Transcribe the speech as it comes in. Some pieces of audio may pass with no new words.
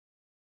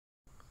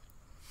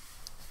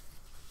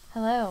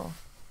Hello,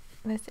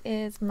 this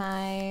is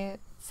my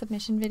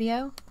submission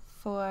video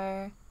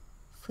for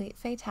Fleet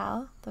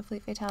Fatale, the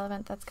Fleet Fatale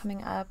event that's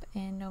coming up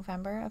in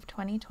November of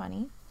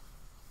 2020.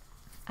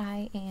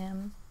 I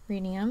am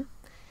reenium,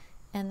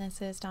 and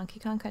this is Donkey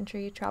Kong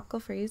Country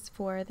Tropical Freeze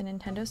for the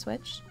Nintendo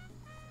Switch.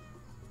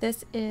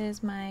 This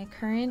is my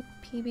current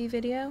PB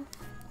video.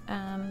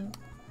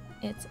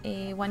 It's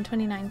a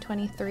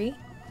 1:29:23,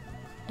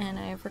 and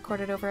I've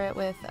recorded over it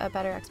with a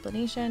better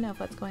explanation of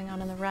what's going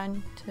on in the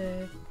run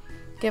to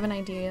give an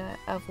idea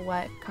of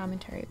what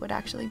commentary would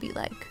actually be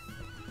like.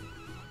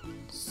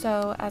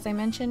 So, as I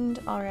mentioned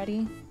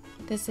already,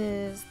 this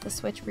is the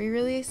Switch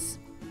re-release,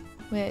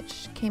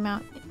 which came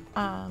out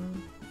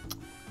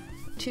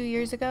 2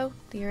 years ago.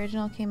 The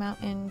original came out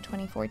in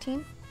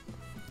 2014.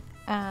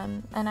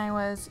 And I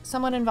was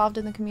somewhat involved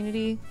in the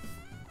community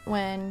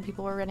when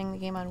people were running the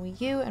game on Wii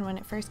U and when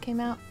it first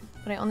came out,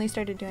 but I only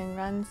started doing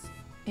runs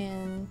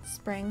in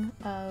spring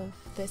of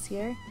this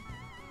year.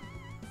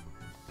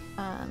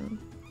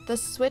 The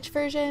Switch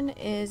version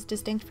is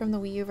distinct from the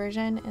Wii U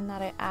version in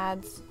that it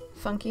adds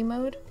Funky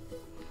Mode,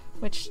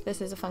 which this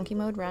is a Funky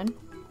Mode run.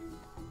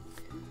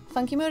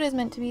 Funky Mode is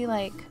meant to be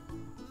like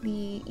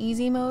the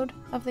easy mode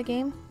of the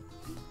game,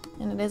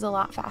 and it is a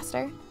lot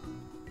faster.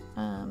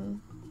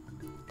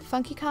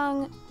 Funky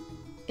Kong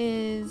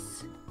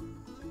is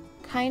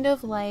kind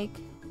of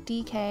like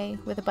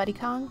DK with a Buddy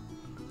Kong,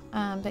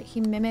 but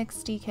he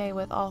mimics DK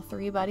with all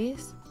three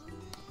buddies.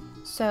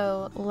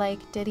 So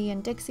like Diddy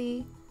and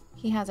Dixie,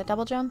 he has a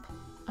double jump.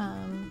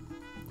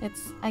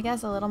 It's, I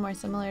guess, a little more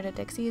similar to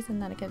Dixie's in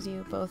that it gives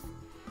you both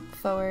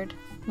forward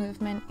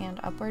movement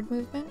and upward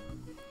movement.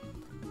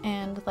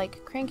 And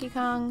like Cranky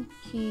Kong,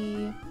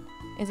 he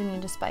is immune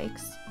to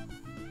spikes.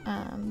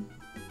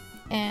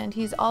 And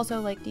he's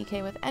also like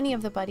DK with any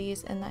of the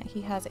buddies in that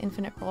he has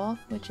infinite roll,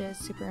 which is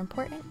super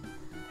important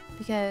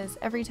because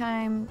every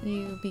time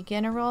you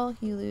begin a roll,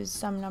 you lose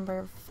some number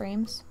of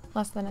frames,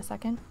 less than a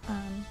second,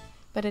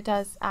 but it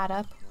does add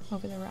up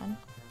over the run.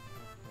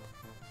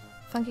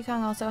 Funky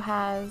Kong also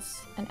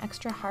has an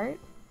extra heart,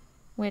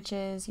 which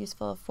is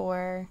useful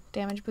for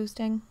damage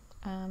boosting.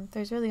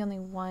 There's really only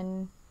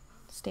one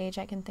stage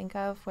I can think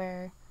of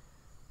where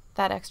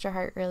that extra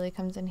heart really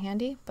comes in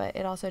handy, but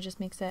it also just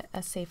makes it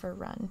a safer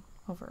run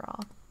overall.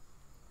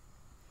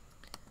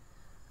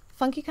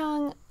 Funky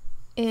Kong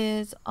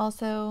is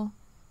also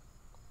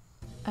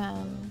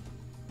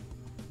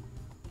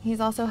he's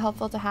also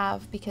helpful to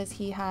have because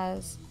he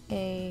has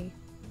a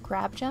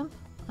grab jump,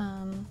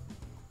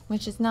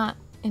 which is not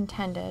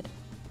intended,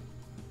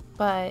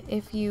 but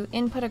if you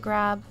input a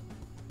grab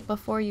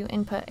before you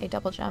input a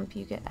double jump,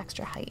 you get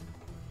extra height.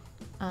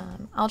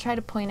 I'll try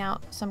to point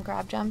out some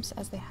grab jumps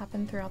as they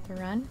happen throughout the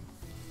run,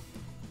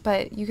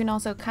 but you can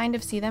also kind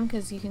of see them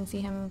because you can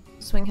see him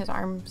swing his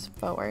arms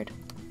forward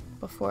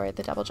before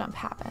the double jump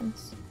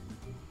happens.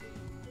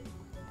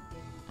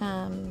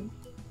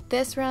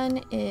 This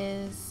run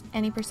is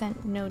any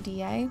 % no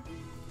DA,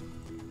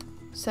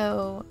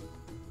 so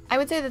I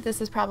would say that this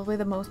is probably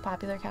the most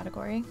popular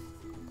category.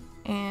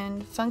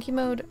 And Funky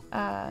Mode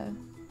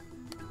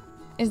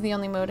is the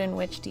only mode in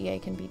which DA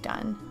can be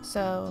done.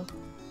 So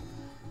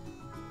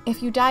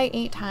if you die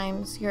 8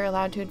 times, you're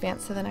allowed to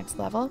advance to the next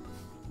level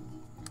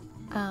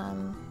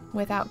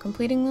without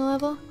completing the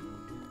level,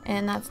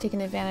 and that's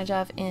taken advantage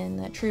of in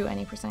the true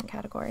any %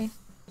 category.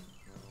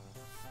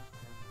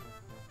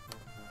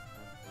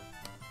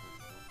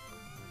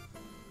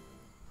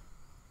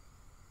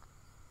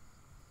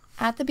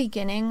 At the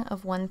beginning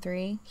of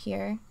 1-3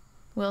 here,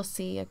 we'll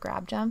see a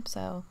grab jump,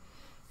 so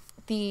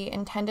the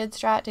intended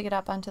strat to get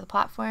up onto the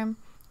platform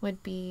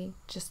would be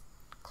just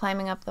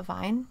climbing up the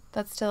vine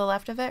that's to the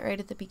left of it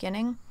right at the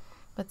beginning,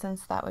 but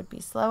since that would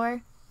be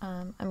slower,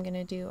 I'm going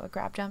to do a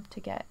grab jump to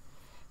get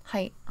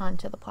height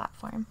onto the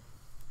platform.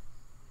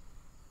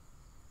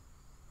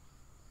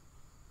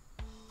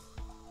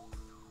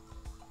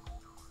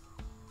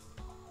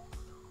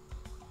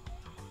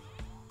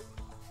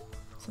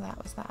 So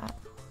that was that.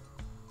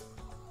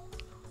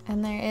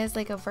 And there is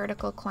like a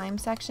vertical climb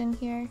section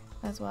here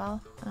as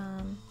well.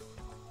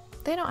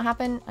 They don't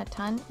happen a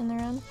ton in the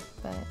run,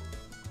 but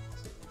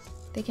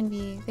they can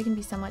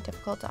be somewhat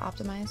difficult to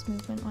optimize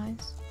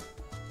movement-wise.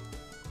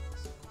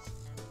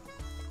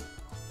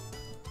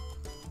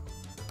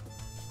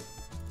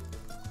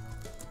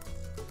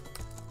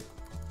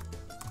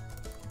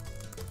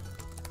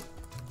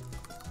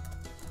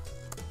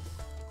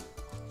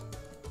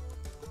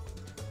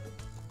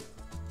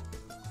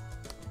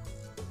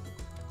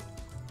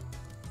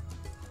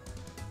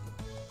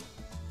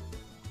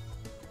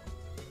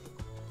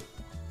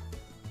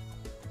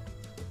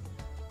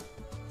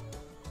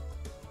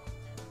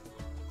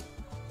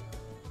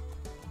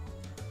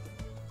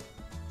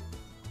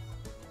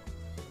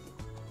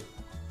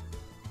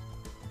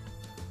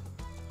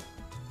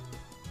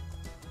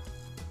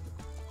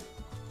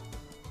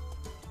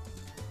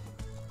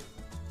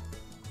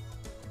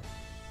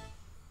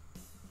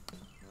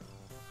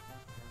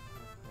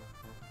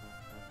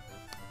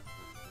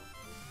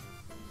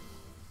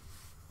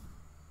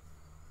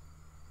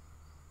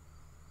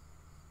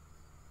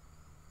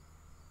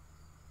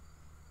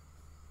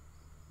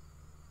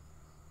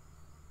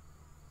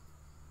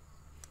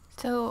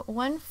 So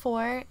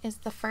 1-4 is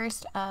the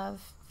first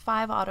of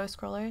 5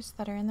 auto-scrollers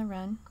that are in the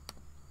run.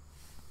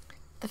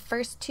 The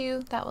first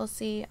 2 that we'll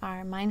see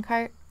are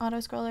minecart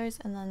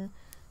auto-scrollers, and then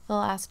the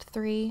last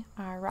 3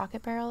 are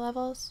rocket barrel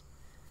levels.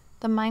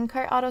 The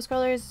minecart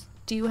auto-scrollers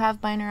do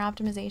have minor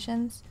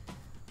optimizations.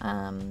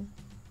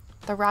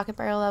 The rocket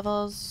barrel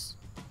levels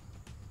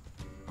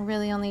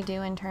really only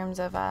do in terms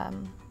of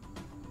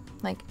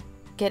like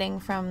getting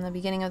from the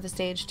beginning of the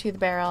stage to the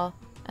barrel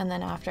and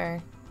then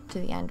after to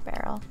the end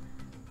barrel.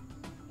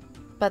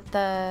 But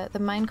the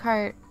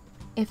minecart,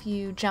 if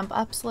you jump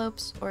up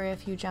slopes or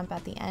if you jump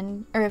at the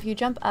end, or if you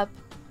jump up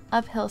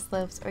uphill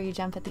slopes or you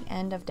jump at the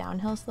end of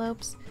downhill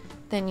slopes,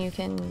 then you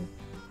can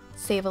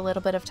save a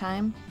little bit of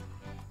time.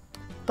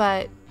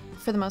 But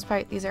for the most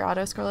part, these are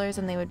auto-scrollers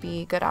and they would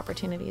be good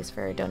opportunities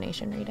for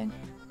donation reading.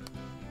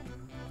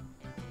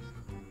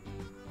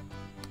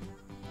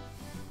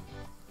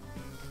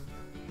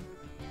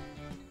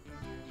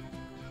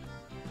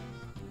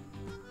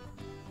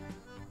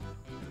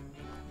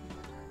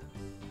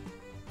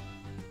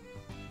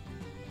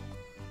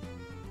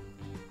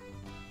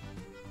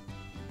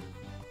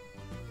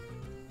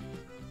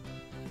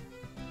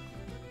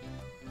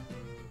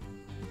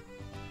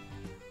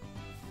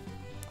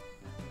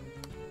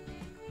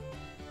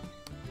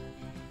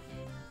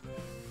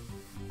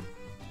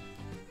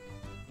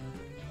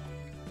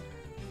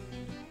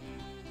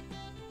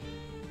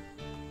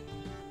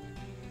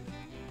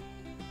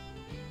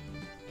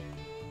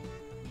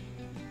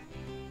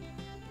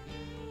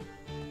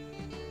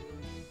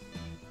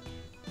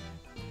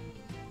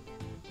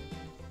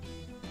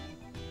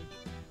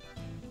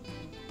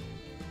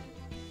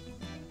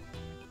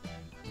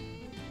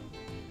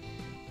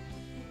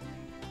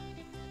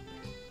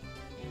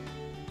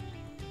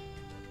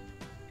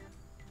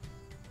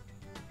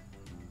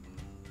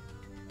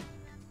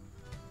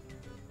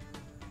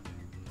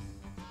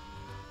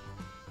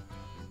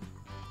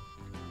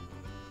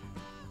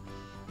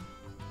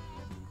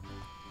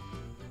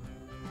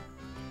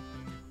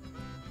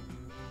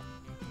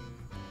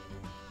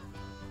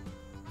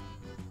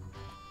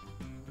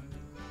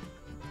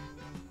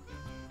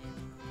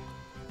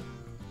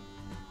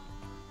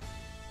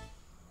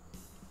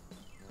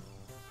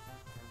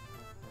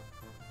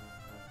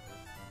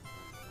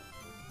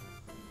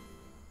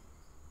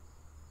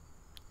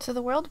 So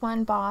the World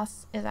 1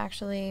 boss is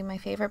actually my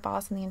favorite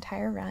boss in the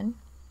entire run.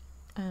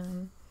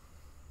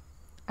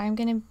 I'm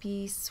going to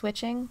be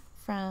switching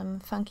from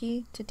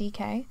Funky to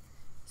DK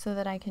so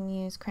that I can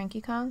use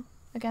Cranky Kong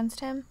against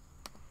him.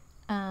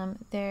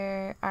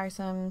 There are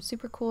some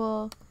super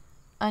cool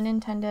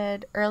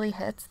unintended early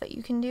hits that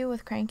you can do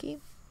with Cranky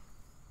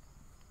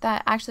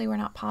that actually were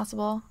not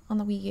possible on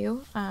the Wii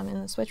U.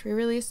 In the Switch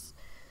re-release,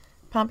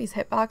 Pompey's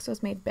hitbox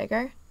was made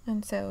bigger,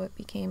 and so it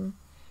became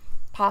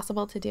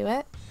possible to do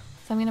it.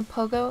 So I'm going to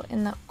pogo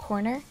in the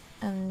corner,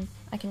 and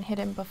I can hit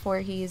him before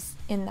he's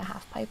in the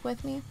half pipe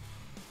with me.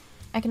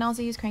 I can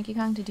also use Cranky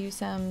Kong to do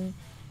some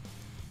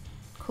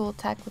cool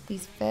tech with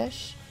these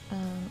fish.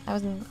 I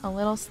was a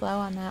little slow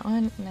on that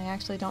one, and I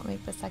actually don't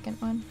make the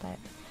second one, but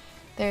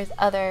there's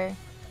other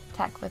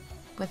tech with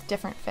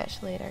different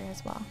fish later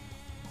as well.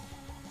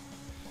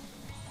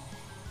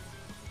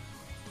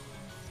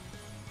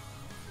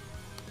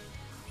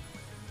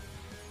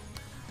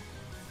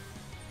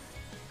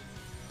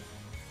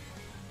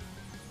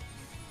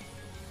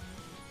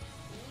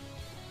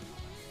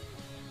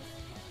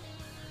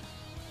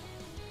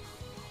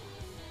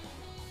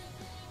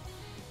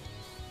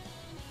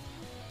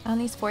 On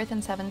these 4th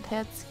and 7th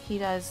hits, he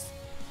does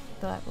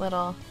the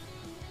little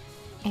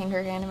anger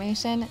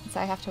animation, so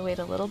I have to wait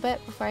a little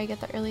bit before I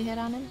get the early hit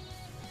on him.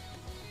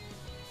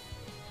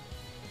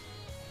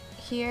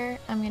 Here,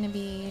 I'm going to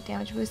be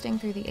damage boosting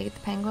through the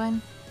 8th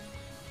penguin,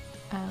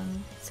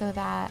 so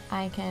that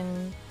I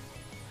can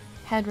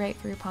head right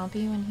through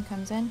Pompey when he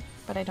comes in,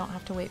 but I don't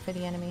have to wait for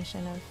the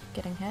animation of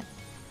getting hit.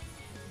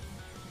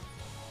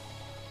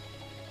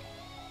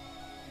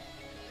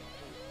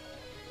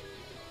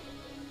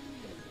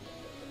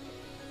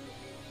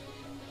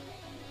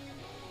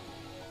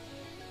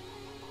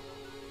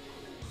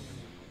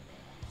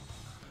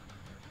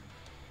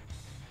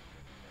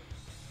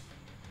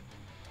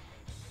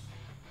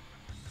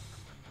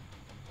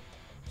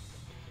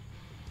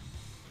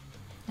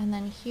 And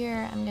then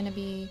here I'm going to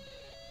be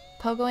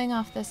pogoing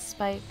off this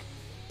spike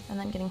and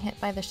then getting hit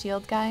by the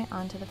shield guy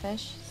onto the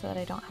fish so that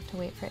I don't have to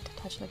wait for it to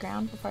touch the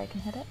ground before I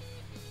can hit it.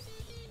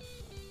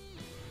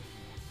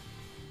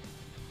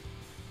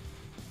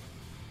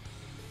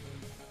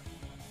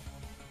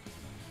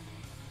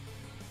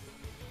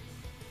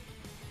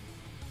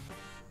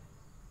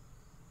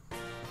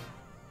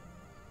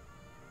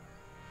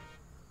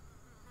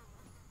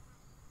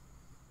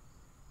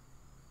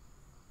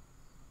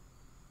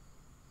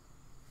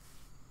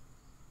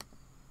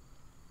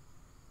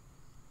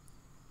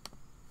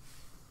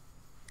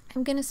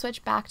 I'm going to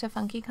switch back to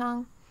Funky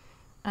Kong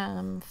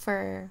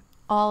for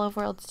all of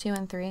Worlds 2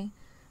 and 3,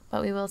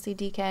 but we will see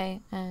DK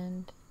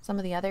and some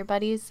of the other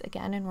buddies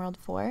again in World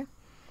 4.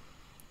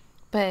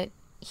 But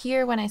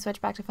Here, when I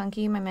switch back to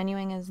funky, my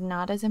menuing is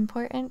not as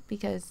important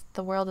because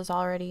the world is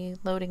already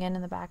loading in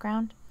the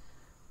background.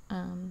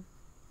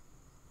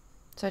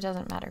 So it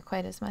doesn't matter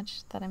quite as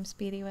much that I'm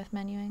speedy with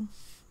menuing.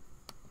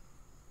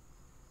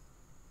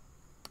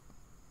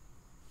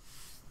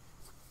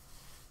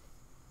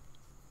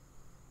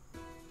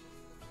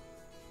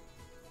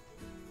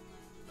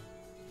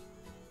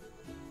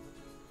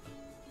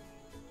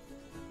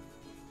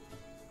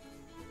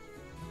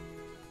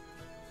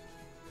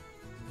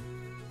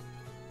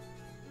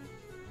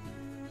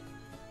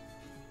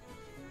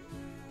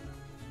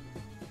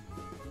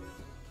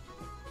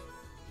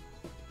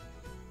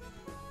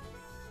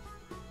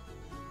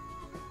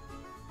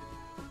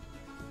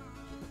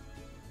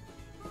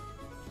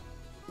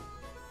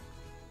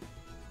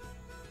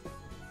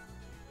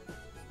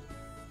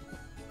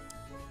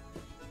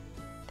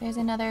 There's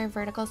another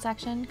vertical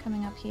section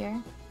coming up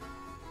here.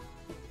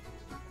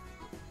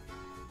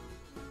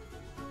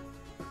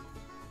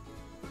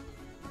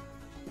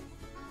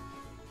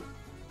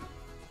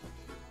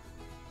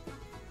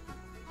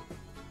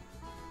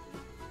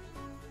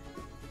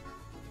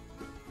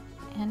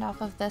 And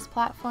off of this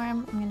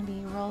platform, I'm going to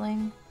be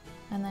rolling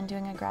and then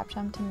doing a grab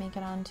jump to make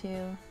it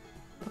onto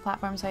the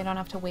platform so I don't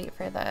have to wait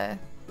for the...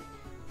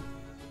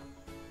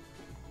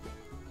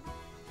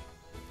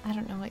 I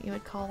don't know what you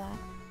would call that.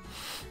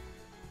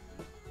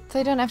 So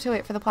I don't have to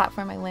wait for the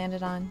platform I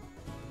landed on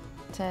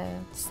to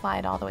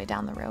slide all the way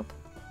down the rope.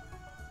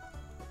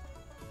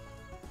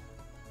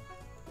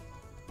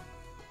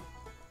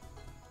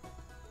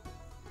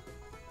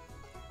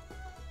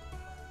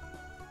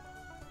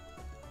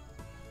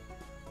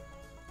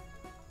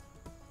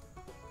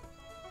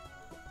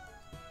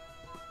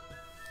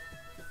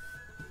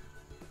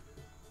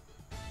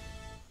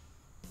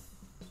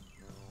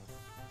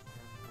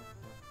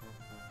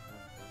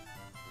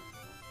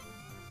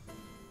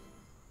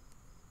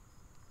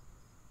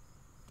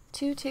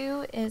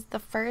 Two is the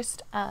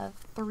first of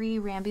 3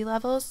 Rambi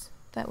levels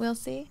that we'll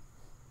see.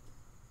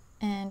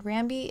 And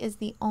Rambi is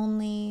the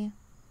only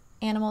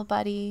animal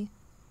buddy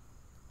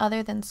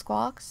other than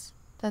Squawks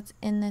that's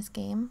in this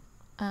game.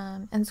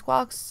 And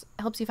Squawks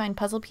helps you find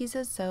puzzle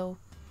pieces, so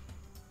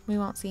we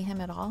won't see him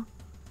at all.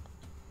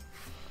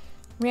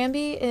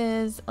 Rambi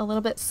is a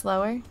little bit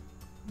slower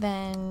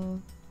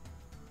than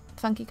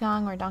Funky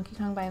Kong or Donkey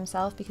Kong by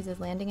himself because his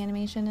landing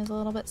animation is a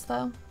little bit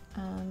slow.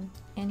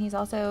 And he's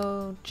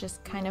also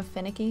just kind of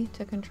finicky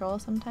to control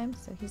sometimes,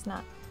 so he's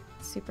not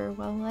super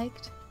well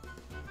liked.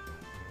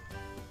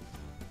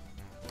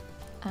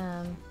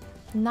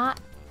 Not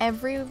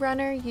every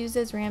runner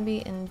uses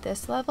Rambi in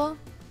this level.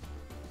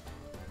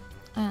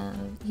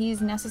 He's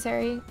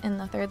necessary in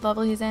the 3rd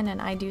level he's in,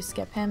 and I do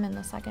skip him in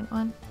the 2nd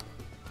one.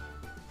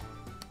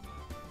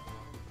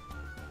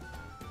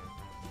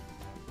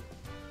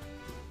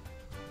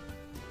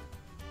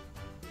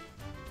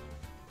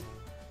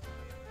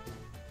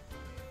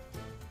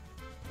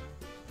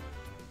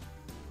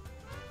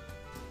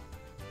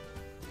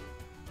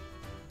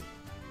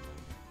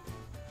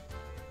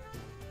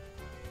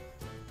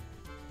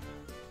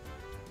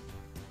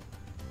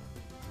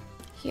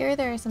 Here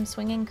there are some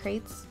swinging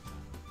crates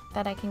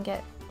that I can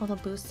get little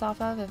boosts off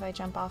of if I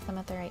jump off them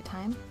at the right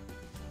time,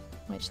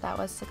 which that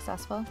was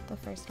successful, the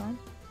first one.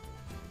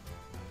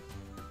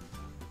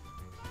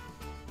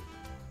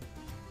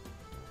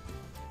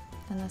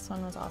 And this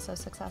one was also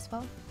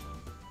successful.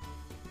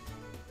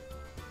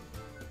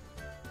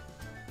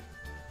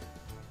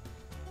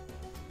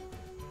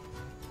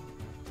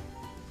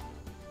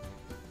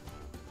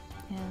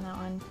 And that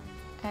one,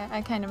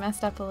 I kind of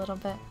messed up a little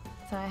bit,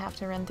 so I have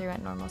to run through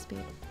at normal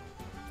speed.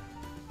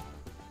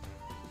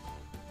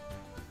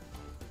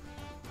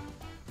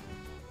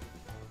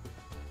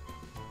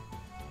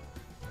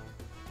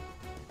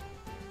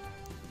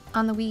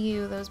 On the Wii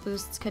U, those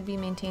boosts could be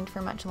maintained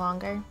for much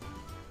longer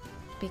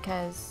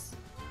because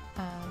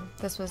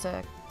this was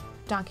a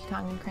Donkey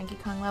Kong and Cranky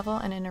Kong level,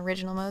 and in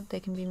original mode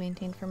they can be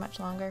maintained for much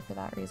longer for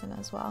that reason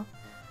as well.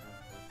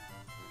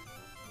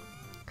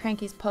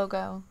 Cranky's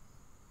pogo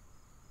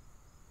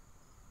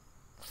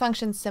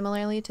functions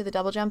similarly to the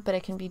double jump, but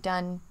it can be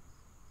done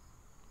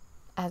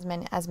as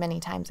many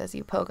times as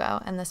you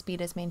pogo, and the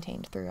speed is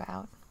maintained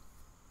throughout.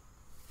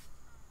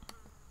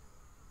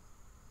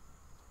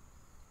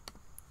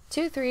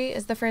 2-3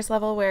 is the first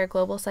level where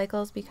global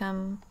cycles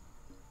become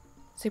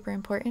super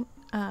important.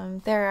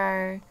 There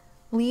are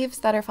leaves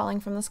that are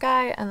falling from the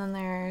sky, and then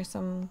there are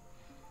some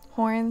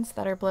horns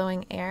that are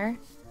blowing air.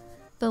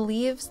 The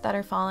leaves that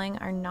are falling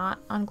are not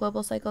on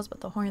global cycles,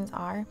 but the horns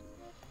are.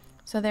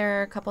 So there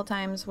are a couple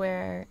times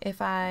where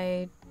if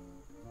I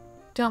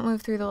don't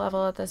move through the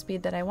level at the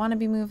speed that I want to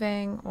be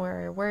moving,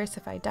 or worse,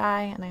 if I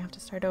die and I have to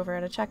start over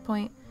at a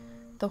checkpoint,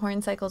 the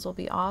horn cycles will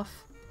be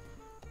off.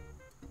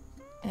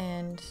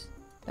 And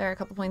there are a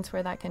couple points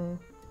where that can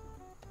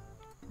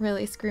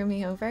really screw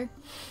me over.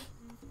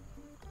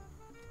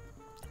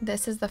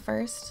 This is the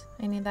first.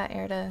 I need that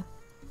air to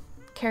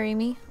carry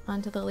me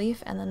onto the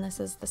leaf, and then this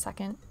is the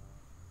second.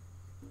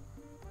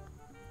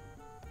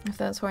 If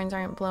those horns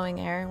aren't blowing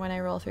air when I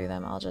roll through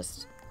them, I'll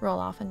just roll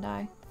off and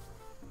die.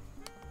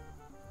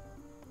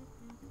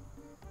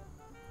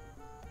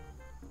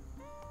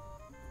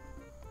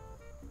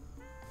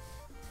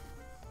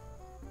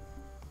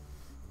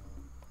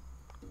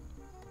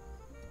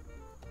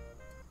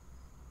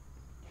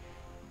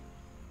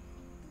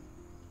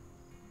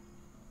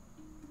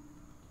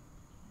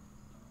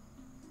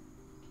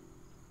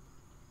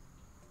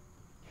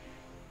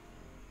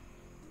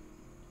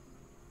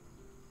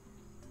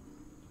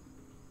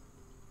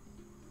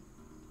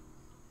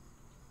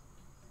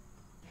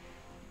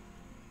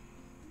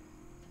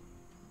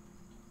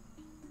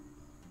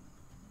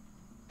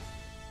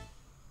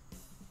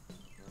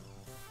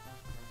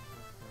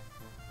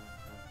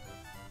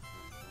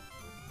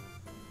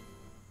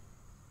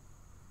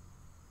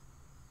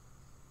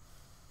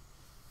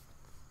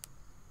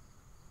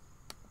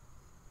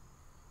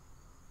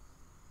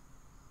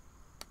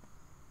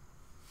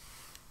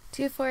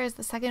 2-4 is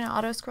the second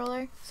auto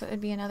scroller, so it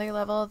would be another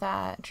level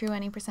that True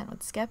Any Percent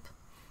would skip.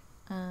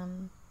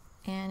 And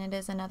it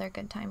is another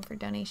good time for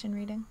donation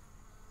reading.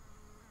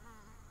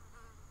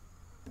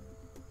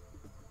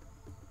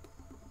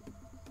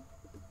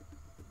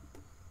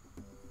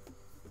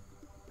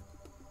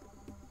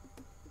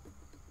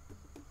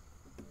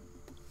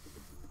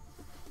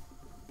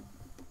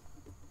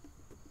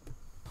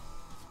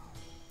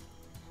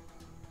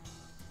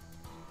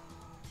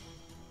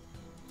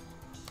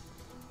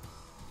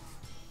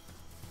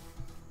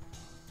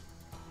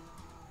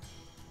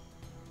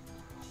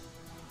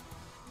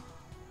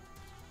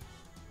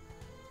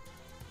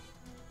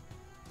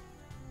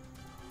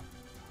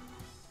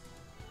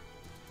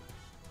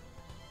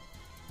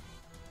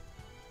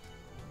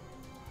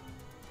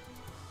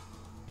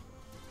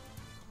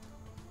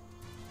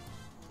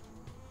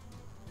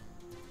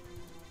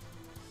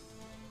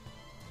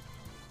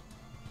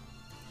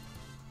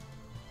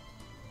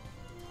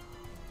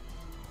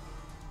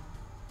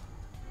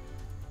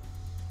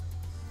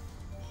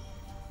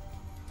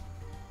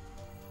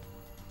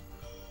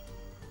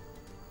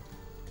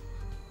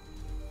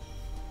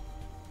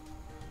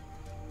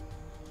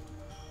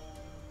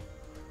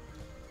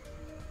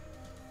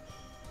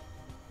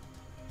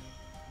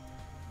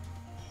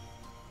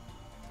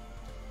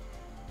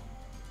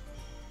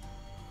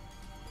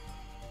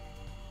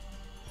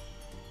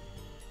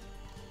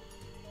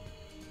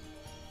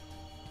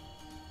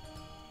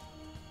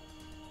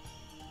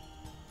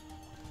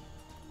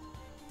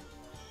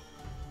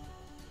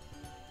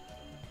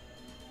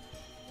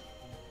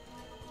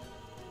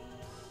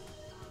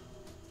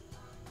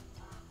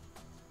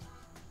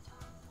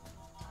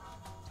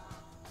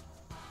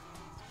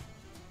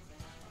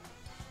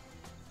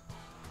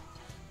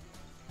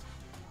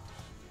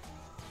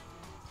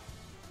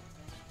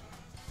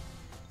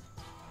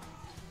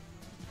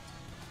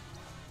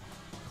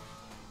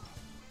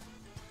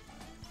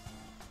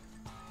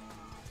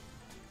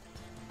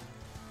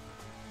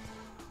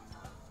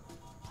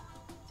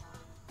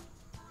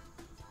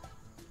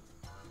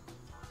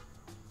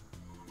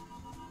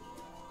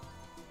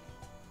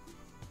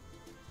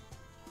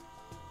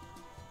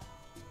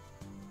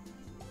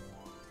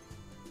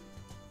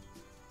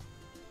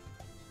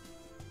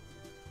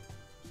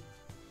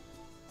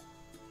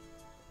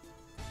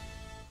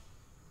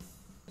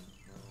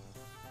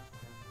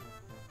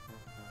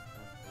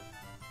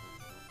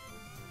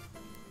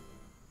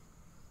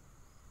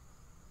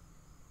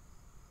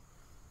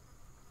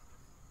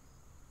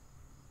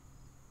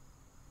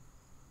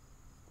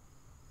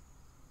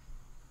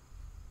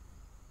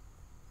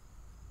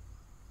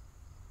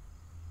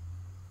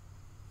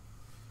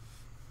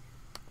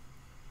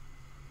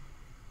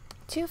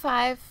 Two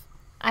five,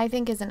 I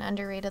think, is an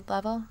underrated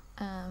level.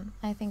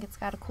 I think it's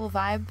got a cool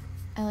vibe.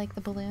 I like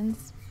the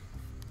balloons.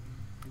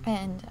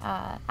 And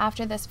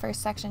after this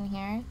first section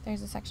here,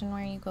 there's a section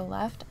where you go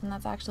left, and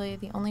that's actually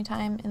the only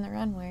time in the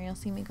run where you'll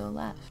see me go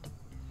left.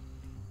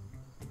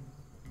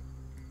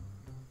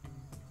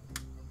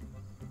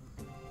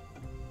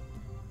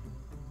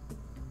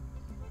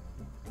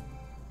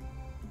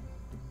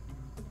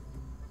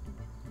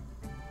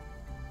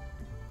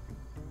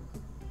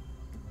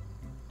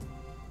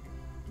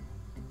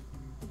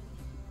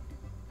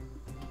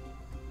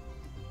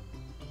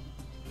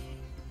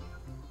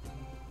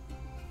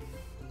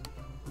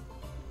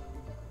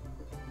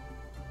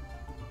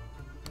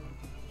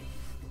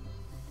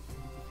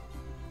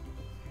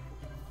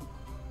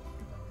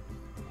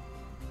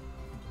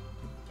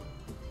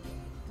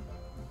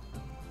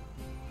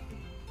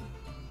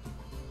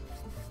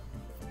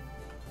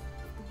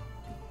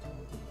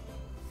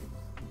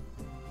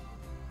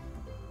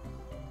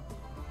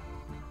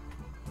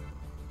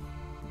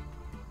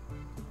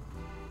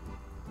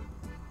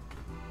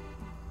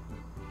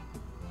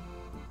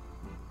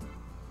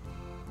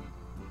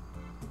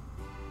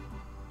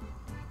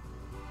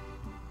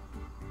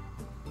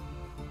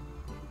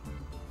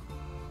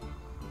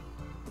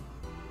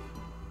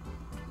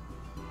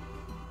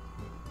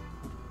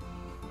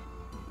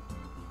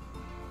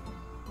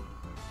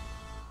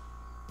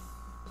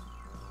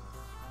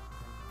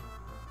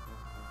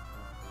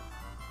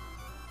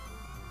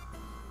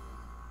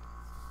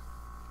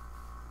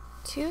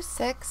 Two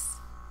six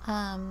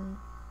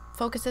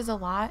focuses a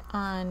lot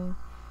on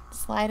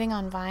sliding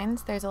on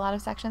vines. There's a lot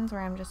of sections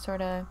where I'm just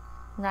sort of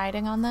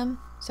riding on them,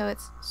 so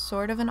it's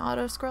sort of an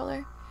auto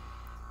scroller,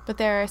 but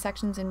there are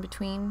sections in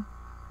between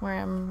where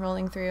I'm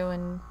rolling through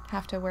and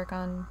have to work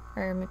on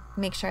or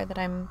make sure that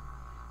I'm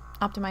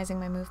optimizing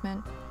my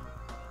movement.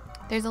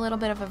 There's a little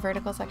bit of a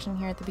vertical section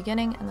here at the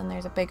beginning, and then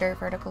there's a bigger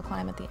vertical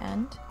climb at the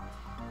end.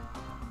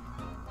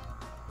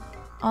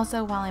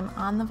 Also, while I'm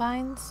on the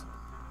vines,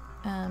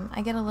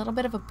 I get a little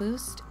bit of a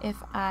boost if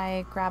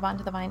I grab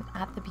onto the vine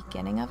at the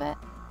beginning of it.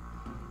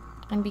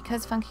 And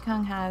because Funky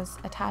Kong has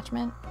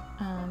attachment,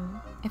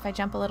 if I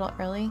jump a little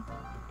early,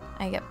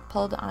 I get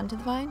pulled onto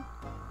the vine.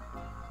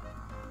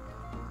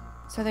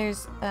 So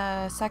there's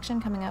a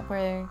section coming up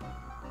where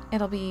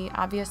it'll be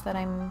obvious that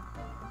I'm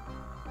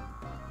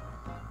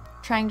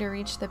trying to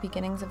reach the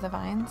beginnings of the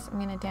vines. I'm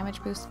going to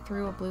damage boost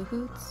through a blue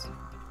hoots.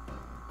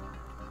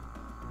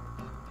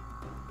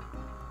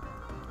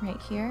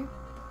 right here.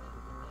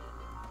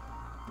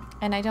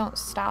 And I don't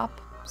stop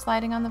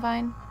sliding on the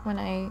vine when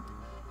I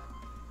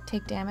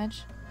take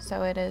damage,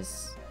 so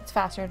it's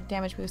faster to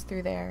damage boost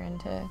through there and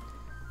to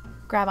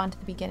grab onto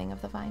the beginning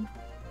of the vine.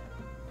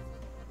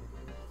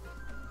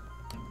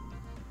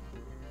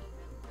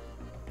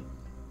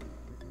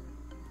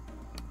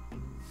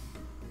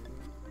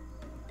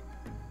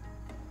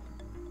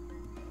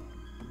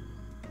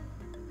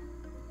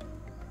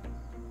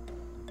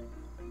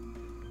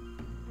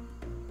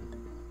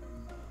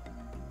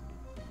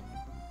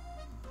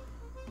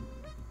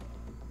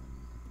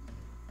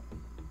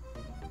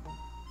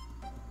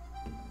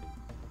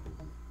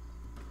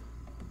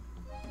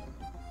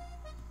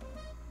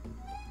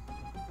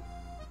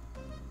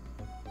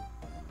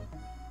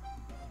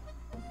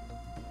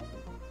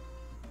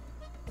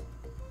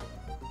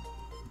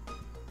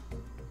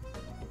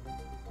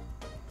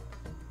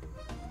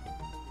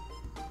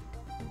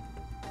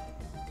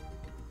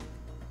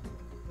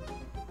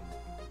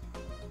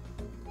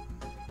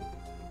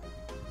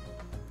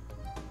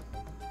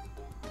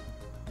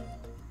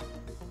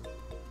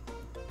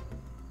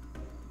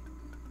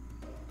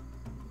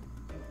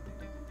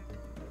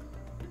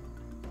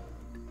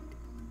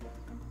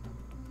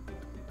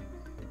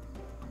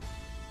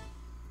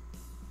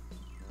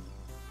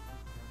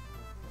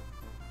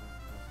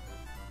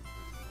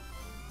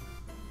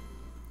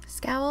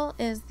 Scowl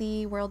is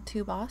the World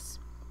 2 boss.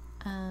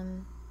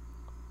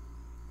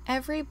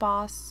 Every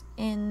boss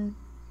in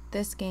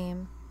this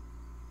game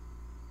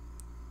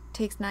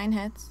takes 9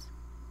 hits,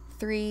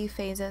 3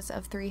 phases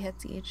of 3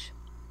 hits each.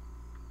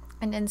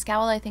 And in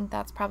Scowl, I think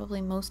that's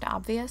probably most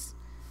obvious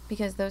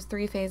because those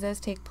 3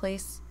 phases take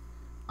place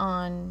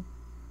on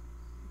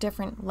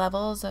different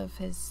levels of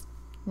his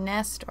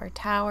nest or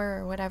tower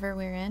or whatever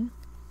we're in.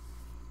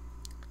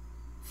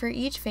 For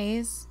each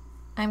phase,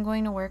 I'm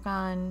going to work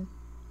on,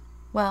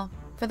 well,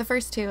 for the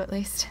first 2 at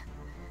least,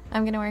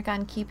 I'm going to work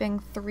on keeping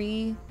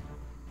 3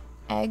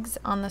 eggs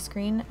on the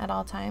screen at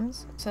all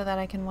times so that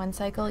I can 1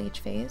 cycle each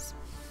phase.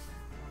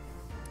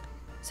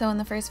 So in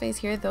the first phase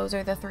here, those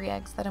are the 3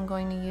 eggs that I'm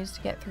going to use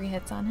to get 3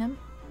 hits on him.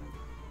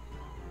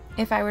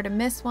 If I were to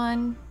miss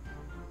one,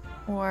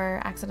 or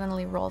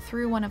accidentally roll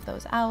through one of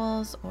those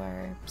owls,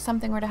 or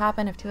something were to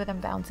happen if 2 of them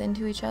bounce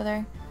into each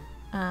other,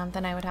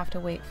 then I would have to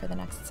wait for the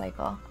next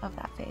cycle of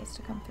that phase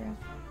to come through.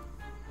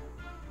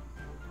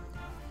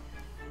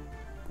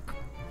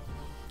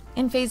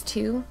 In phase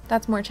 2,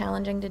 that's more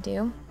challenging to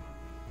do.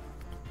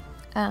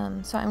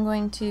 So I'm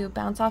going to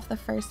bounce off the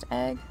first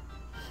egg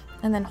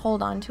and then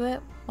hold on to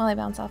it while I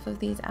bounce off of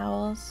these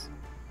owls.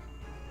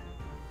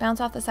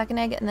 Bounce off the second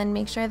egg and then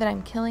make sure that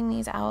I'm killing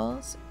these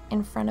owls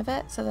in front of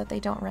it so that they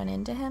don't run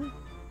into him.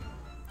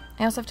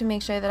 I also have to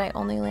make sure that I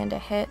only land a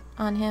hit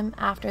on him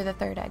after the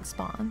 3rd egg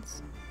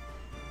spawns.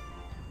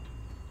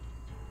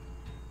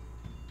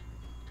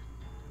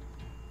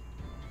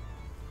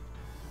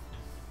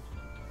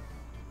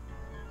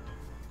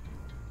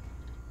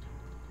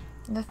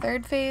 The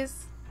 3rd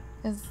phase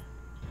is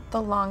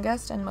the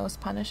longest and most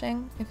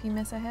punishing if you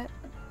miss a hit.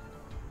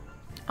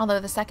 Although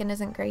the 2nd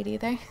isn't great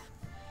either.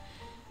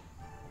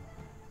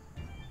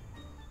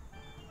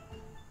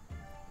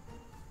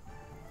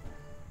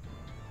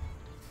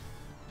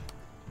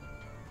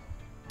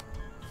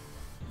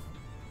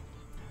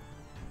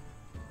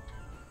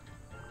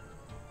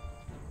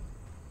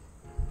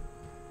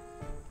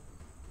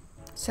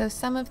 So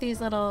some of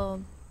these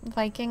little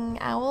Viking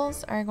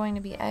owls are going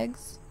to be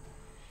eggs.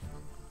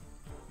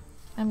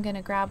 I'm going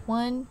to grab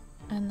one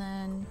and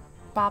then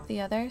bop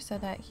the other so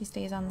that he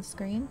stays on the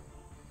screen.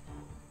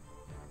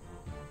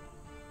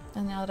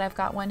 And now that I've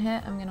got 1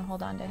 hit, I'm going to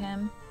hold on to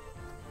him.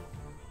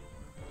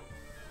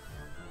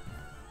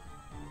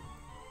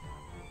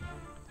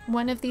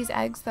 One of these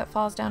eggs that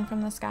falls down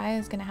from the sky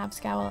is going to have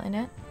Scowl in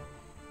it.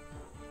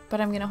 But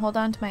I'm going to hold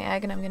on to my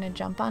egg and I'm going to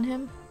jump on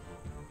him.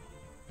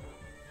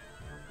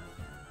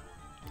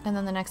 And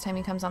then the next time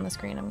he comes on the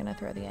screen, I'm going to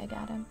throw the egg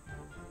at him.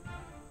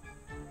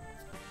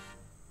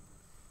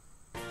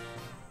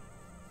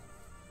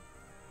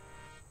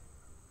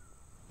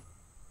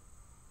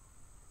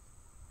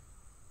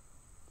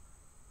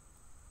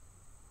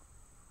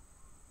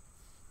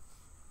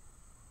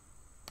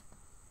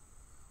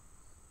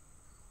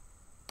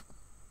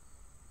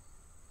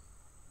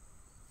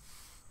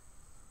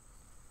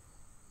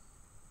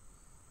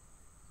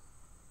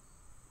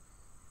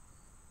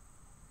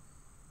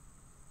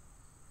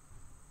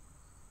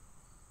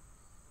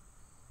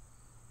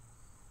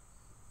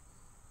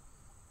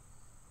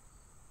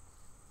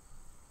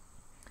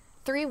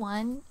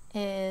 (3-1)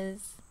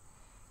 is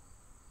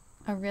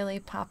a really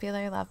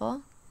popular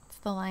level. It's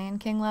the Lion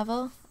King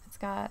level.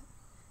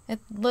 It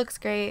looks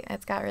great,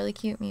 it's got really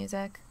cute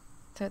music,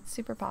 so it's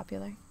super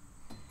popular.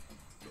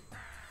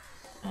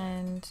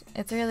 And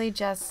it's really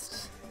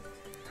just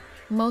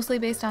mostly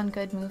based on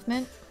good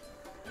movement.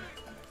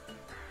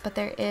 But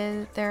there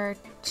are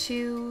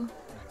two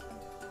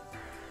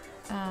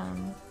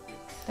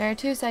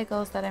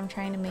cycles that I'm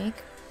trying to make.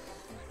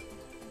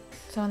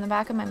 So in the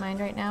back of my mind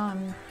right now,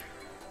 I'm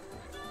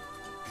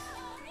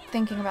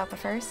thinking about the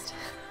first.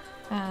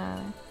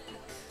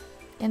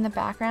 In the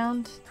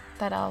background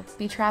that I'll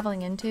be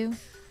traveling into,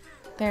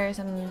 there are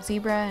some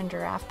zebra and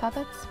giraffe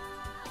puppets.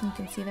 You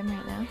can see them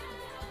right now.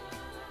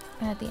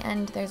 And at the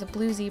end, there's a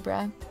blue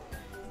zebra.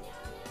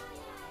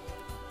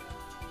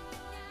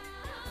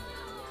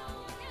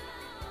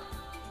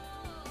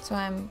 So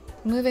I'm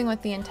moving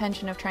with the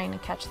intention of trying to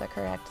catch the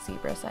correct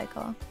zebra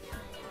cycle.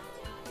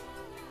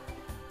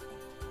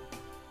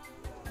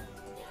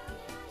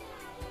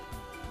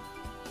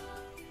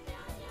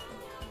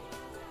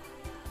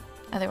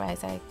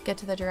 Otherwise, I get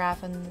to the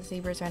giraffe and the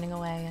zebra's running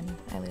away and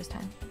I lose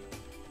time.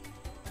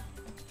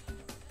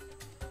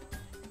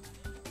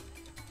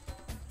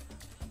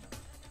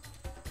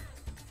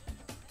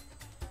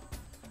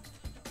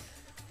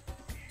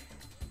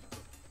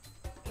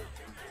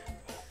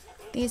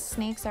 These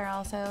snakes are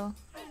also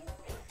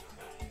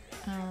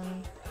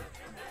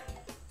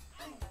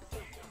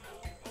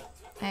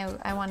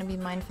I want to be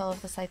mindful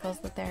of the cycles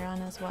that they're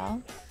on as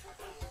well.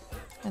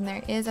 And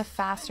there is a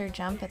faster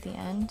jump at the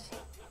end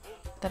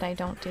that I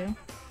don't do.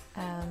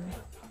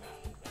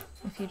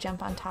 If you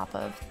jump on top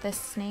of this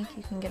snake,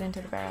 you can get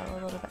into the barrel a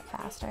little bit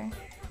faster.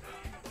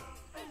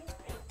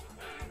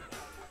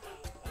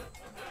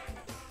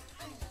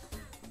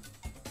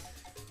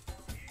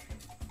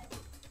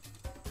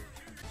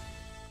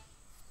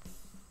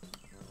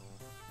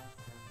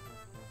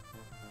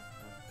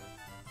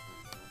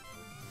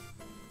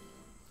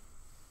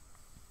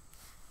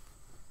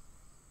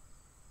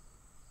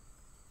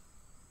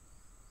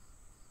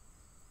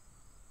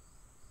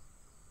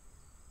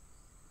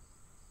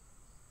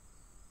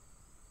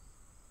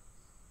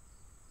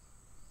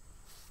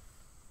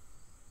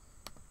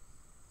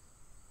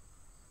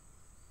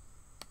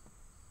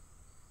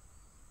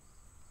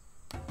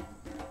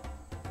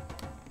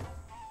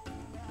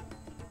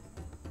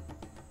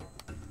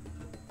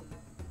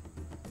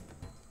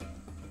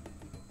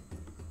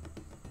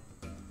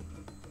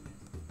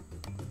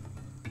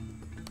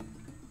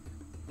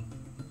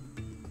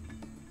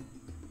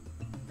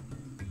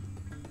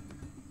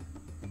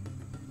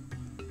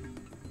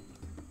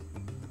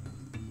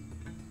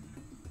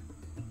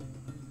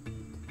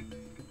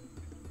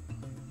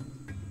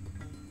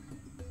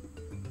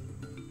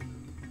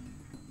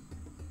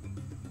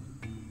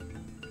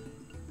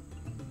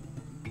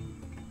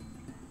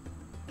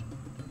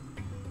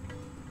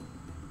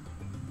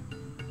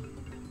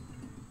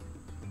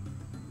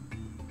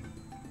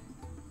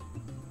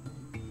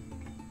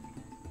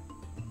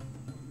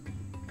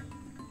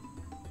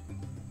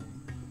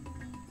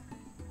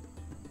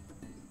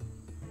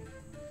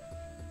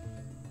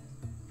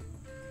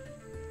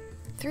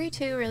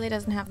 Three-two really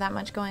doesn't have that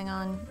much going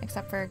on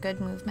except for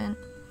good movement.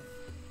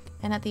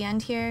 And at the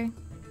end here,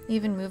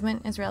 even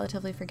movement is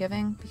relatively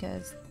forgiving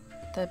because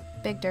the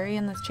big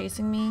durian that's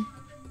chasing me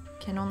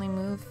can only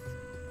move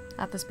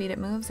at the speed it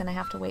moves and I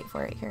have to wait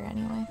for it here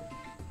anyway.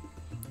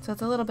 So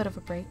it's a little bit of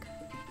a break.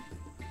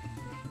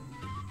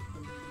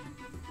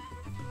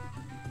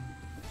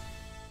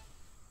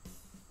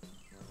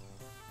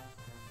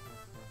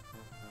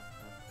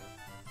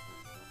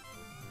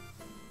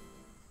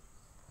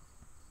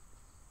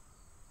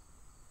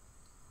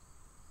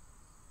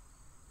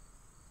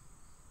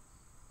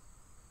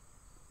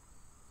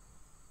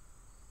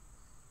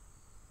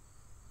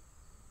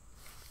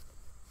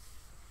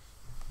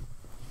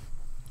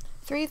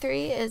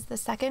 Three-three is the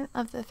second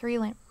of the three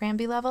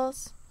Ramby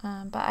levels,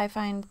 but I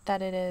find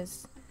that it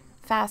is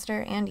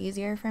faster and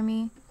easier for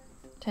me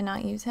to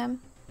not use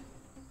him.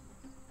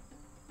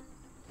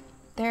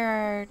 There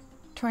are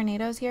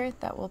tornadoes here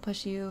that will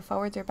push you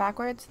forwards or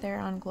backwards. They're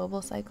on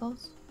global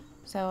cycles,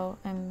 so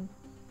I'm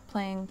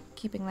playing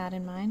keeping that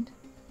in mind.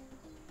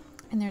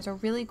 And there's a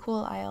really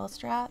cool IL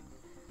strat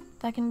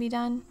that can be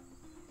done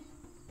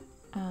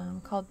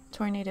called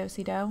Tornado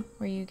Cedo,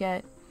 where you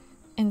get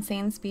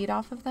insane speed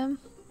off of them.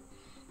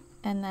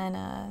 And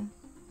then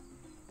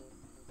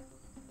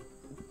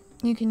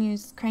you can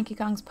use Cranky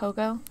Kong's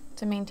Pogo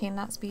to maintain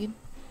that speed.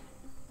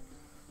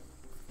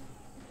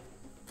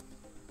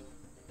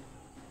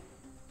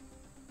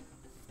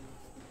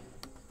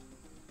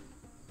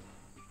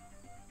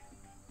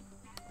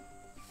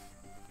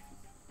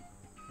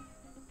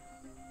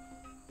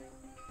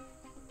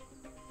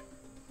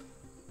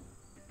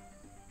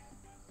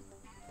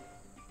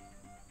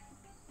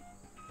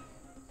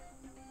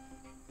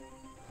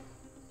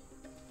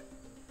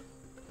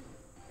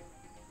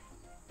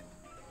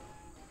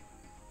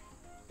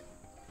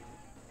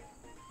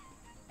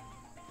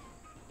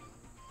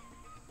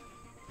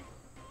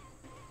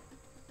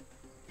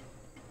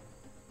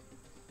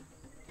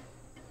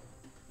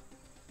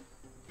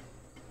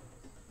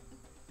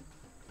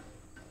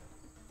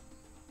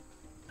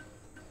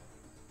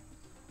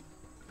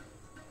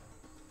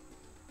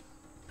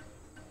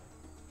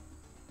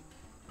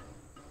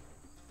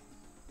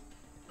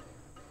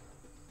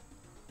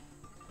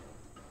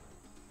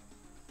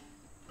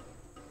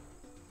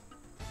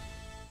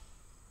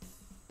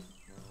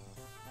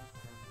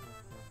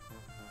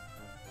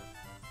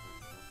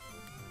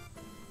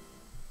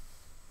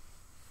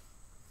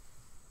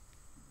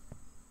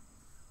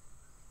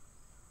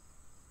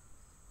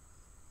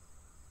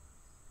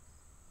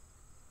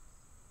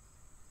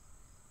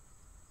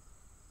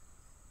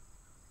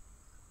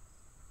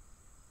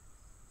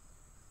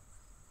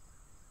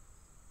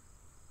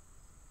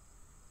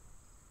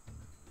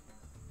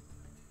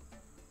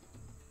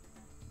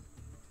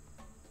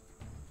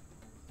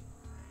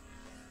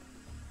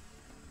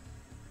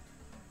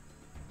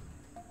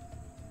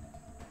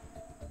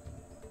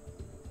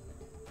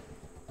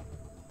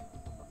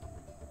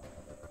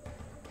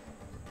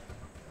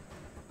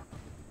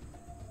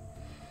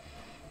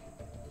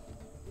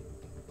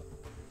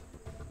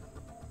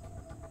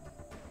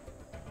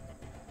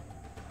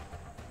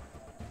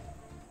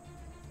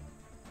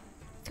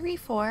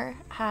 3-4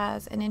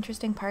 has an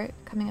interesting part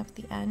coming up at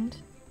the end.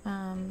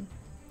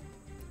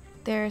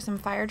 There are some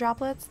fire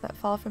droplets that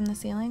fall from the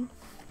ceiling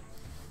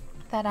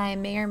that I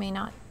may or may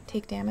not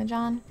take damage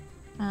on.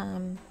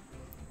 And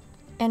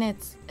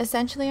it's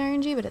essentially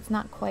RNG, but it's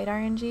not quite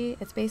RNG.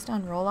 It's based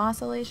on roll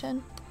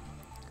oscillation.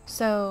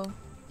 So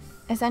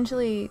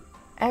essentially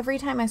every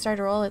time I start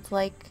a roll, it's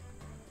like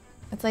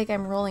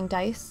I'm rolling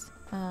dice.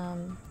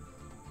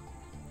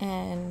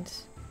 And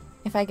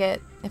if I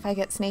get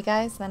snake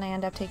eyes, then I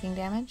end up taking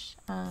damage.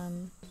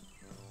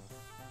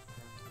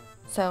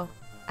 So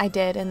I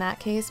did in that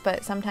case,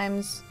 but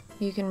sometimes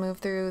you can move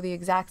through the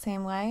exact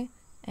same way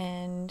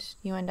and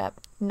you end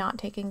up not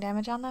taking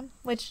damage on them,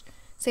 which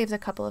saves a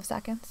couple of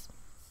seconds.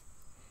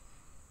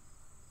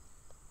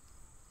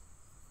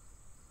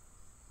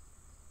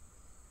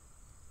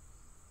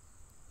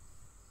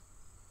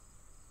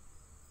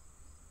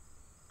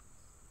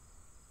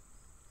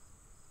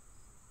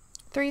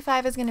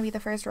 (3-5) is going to be the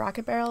first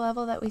rocket barrel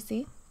level that we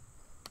see,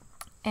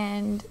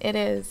 and it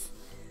is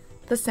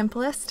the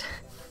simplest.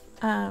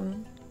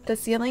 The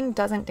ceiling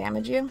doesn't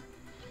damage you,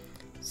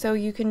 so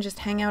you can just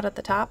hang out at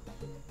the top,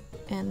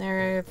 and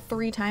there are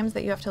 3 times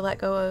that you have to let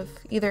go of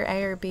either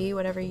A or B,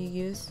 whatever you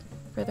use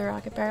for the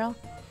rocket barrel,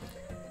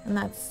 and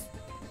that's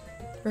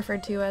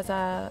referred to as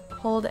a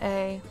hold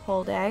A,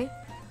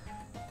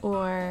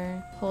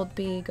 or hold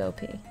B, go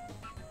P.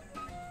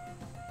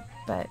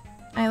 But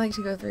I like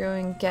to go through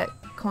and get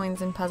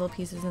coins and puzzle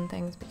pieces and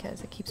things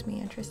because it keeps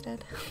me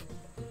interested.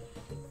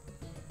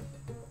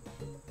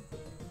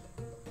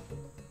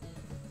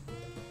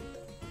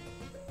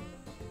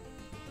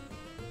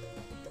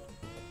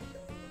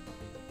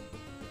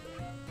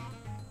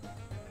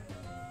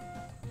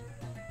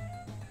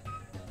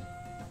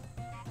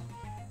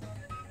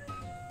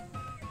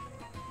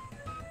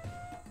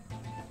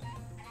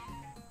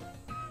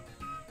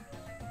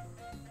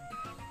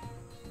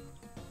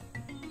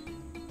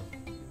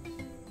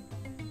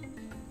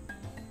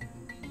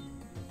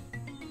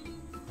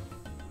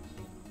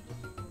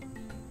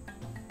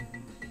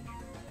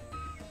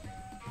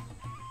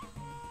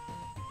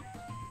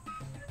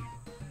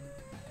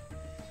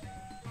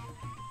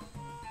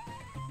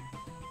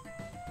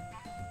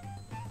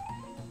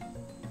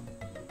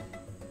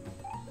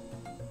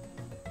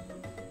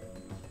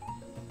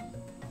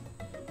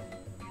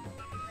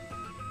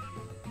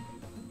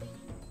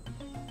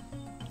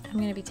 I'm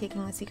going to be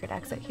taking the secret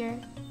exit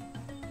here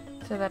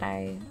so that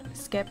I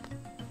skip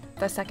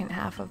the second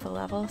half of the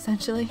level,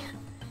 essentially,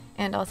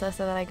 and also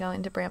so that I go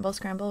into Bramble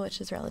Scramble,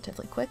 which is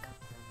relatively quick.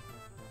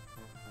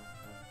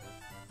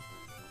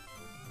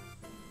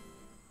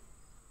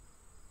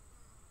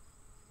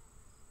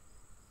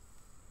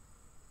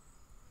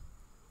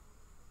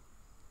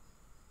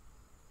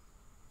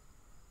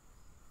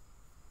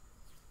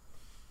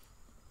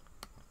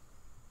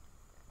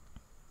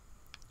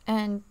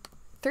 And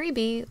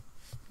 3B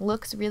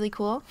looks really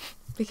cool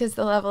because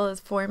the level is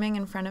forming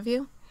in front of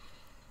you.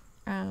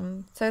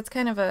 So it's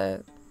kind of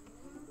a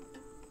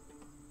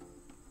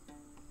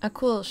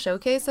cool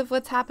showcase of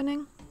what's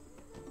happening,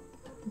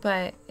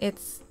 but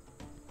it's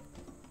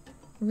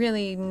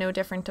really no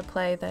different to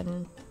play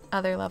than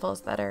other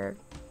levels that are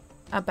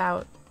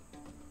about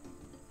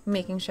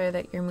making sure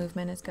that your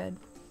movement is good.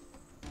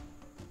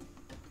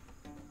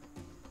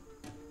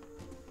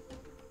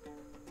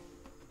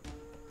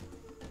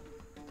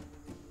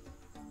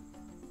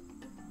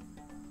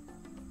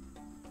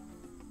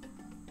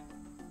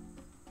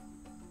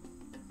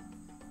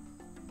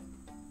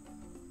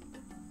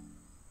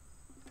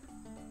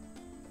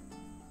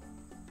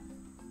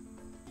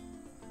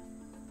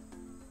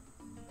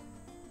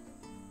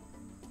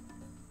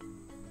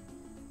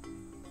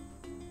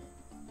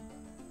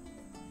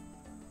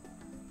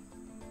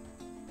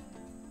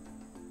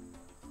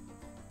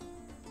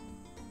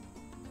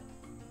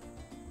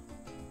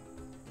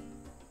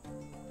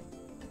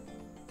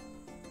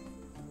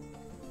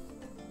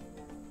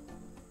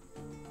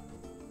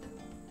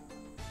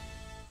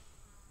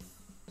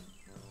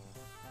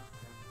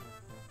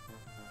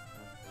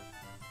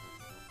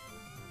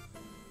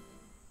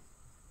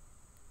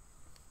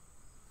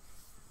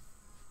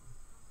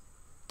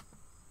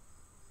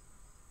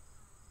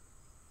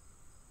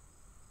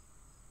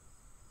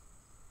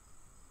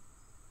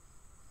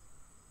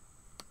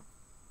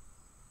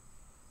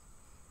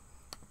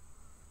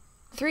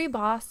 Three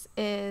boss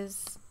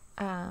is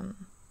an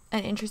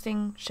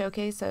interesting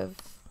showcase of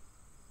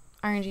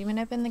RNG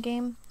manip in the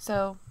game.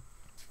 So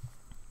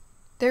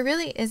there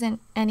really isn't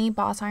any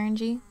boss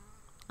RNG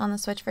on the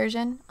Switch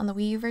version. On the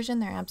Wii U version,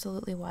 there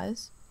absolutely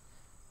was.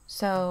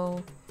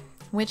 So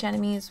which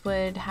enemies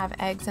would have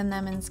eggs in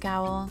them in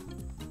Scowl,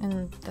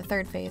 in the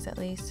third phase at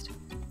least,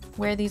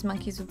 where these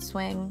monkeys would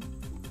swing,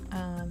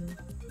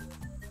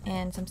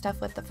 and some stuff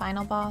with the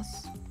final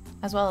boss,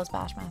 as well as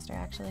Bashmaster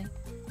actually,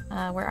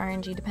 were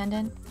RNG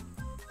dependent.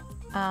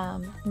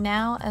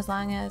 Now, as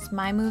long as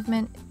my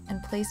movement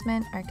and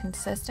placement are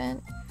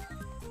consistent,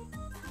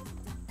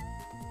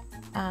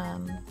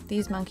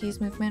 these monkeys'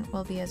 movement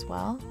will be as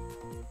well,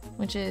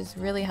 which is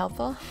really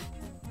helpful.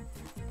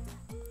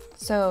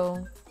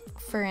 So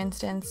for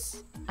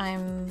instance,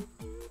 I'm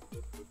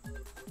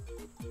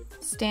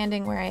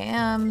standing where I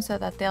am so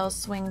that they'll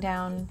swing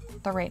down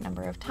the right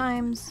number of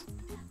times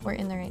or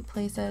in the right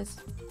places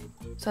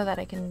so that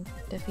I can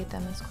defeat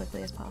them as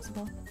quickly as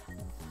possible.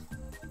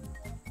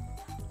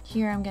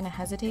 Here I'm going to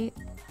hesitate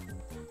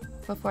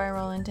before I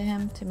roll into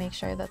him to make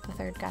sure that the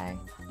third guy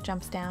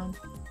jumps down,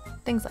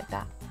 things like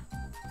that.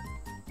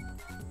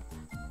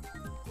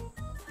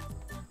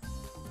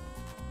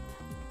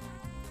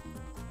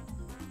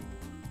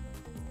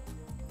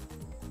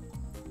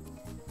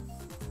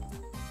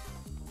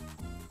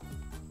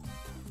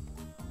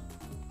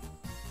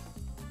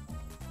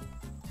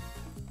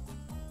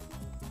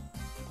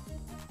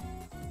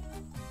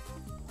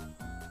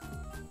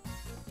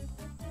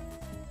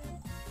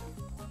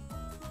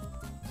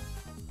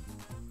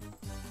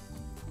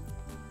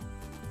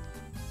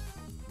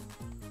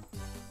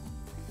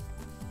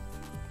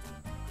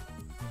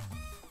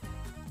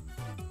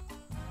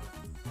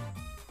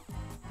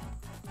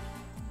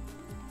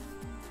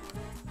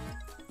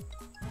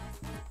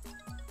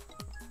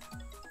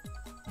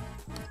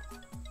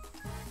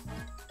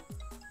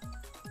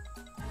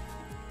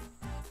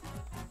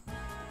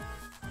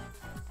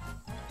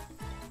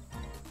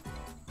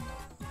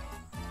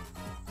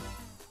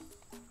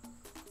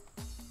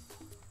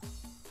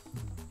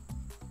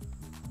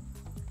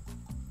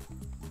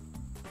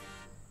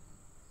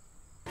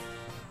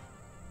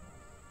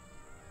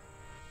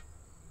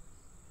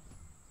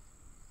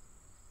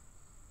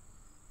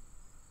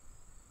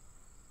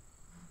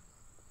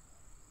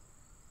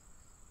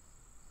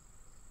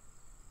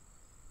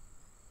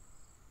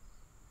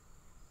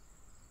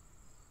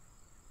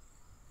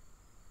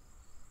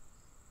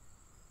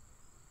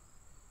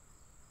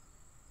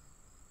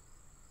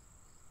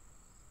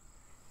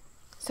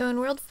 So in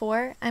World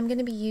 4, I'm going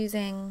to be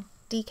using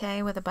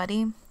DK with a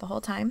buddy the whole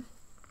time.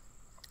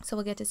 So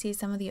we'll get to see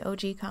some of the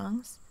OG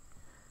Kongs.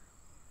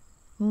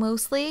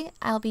 Mostly,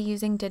 I'll be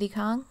using Diddy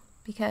Kong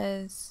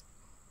because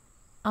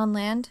on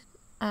land,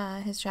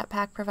 his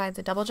jetpack provides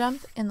a double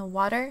jump. In the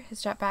water,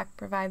 his jetpack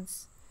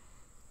provides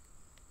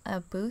a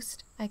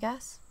boost, I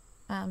guess.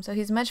 So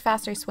he's a much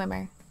faster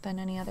swimmer than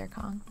any other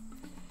Kong.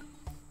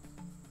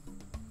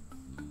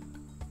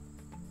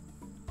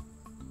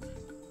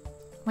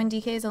 When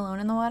DK is alone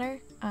in the water,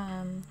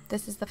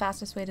 this is the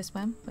fastest way to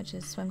swim, which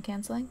is swim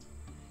canceling.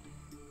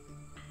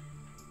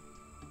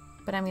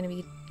 But I'm going to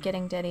be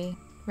getting Diddy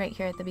right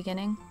here at the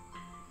beginning.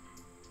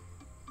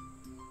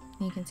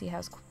 You can see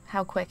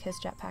how quick his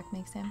jetpack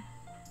makes him.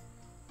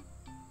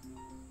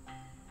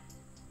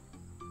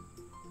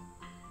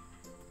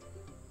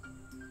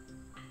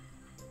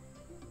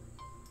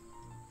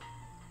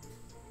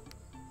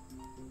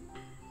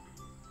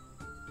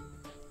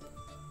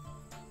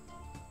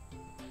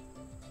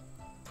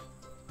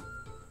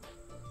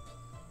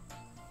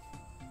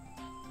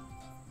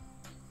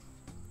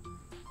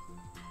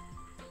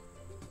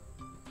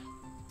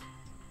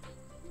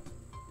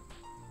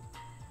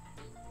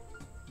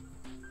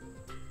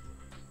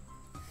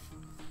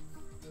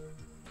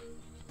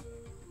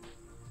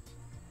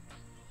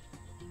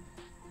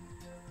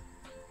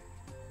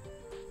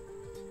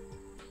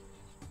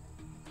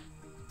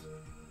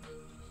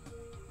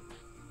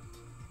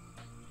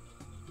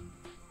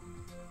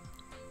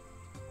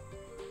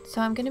 So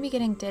I'm going to be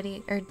getting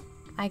Diddy, or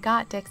I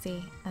got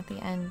Dixie at the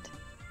end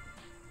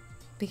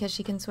because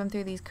she can swim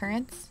through these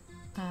currents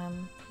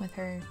with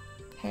her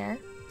hair.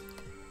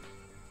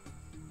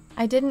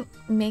 I didn't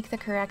make the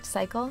correct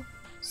cycle,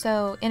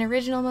 so in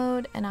original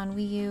mode and on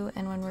Wii U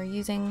and when we're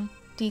using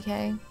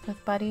DK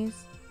with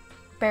buddies,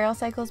 barrel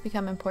cycles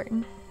become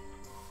important.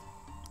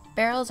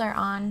 Barrels are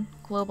on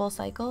global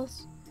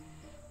cycles,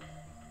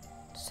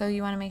 so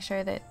you want to make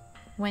sure that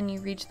when you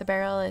reach the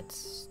barrel,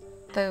 it's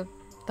the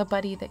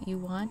buddy that you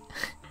want.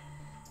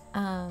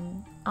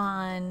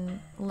 On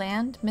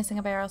land, missing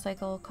a barrel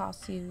cycle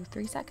costs you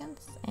 3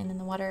 seconds, and in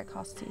the water it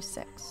costs you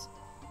 6.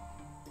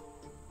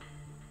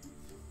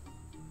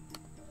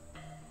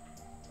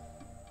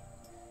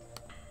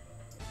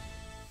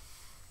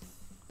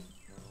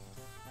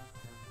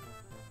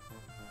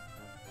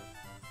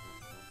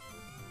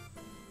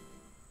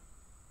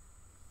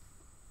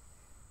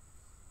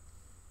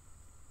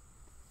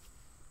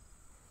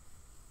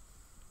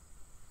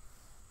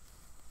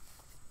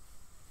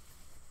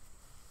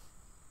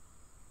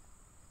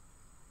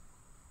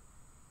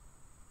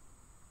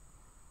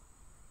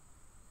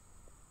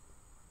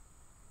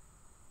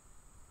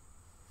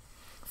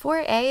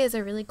 Four A is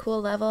a really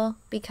cool level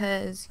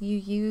because you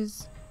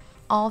use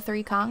all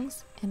 3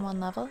 Kongs in one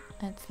level.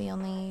 It's the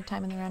only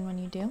time in the run when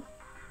you do.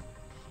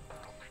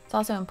 It's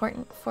also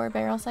important for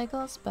barrel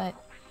cycles, but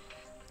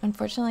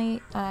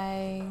unfortunately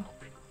I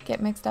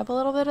get mixed up a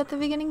little bit at the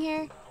beginning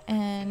here,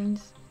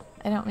 and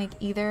I don't make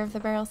either of the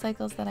barrel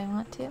cycles that I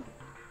want to.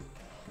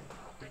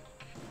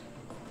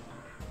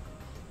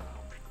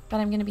 But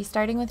I'm going to be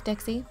starting with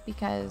Dixie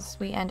because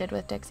we ended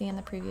with Dixie in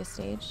the previous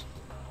stage.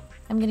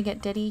 I'm going to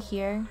get Diddy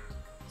here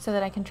so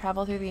that I can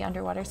travel through the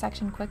underwater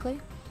section quickly.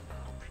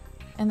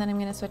 And then I'm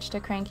going to switch to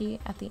Cranky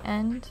at the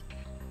end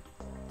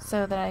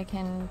so that I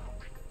can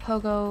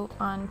pogo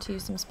onto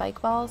some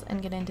spike balls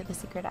and get into the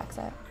secret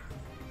exit.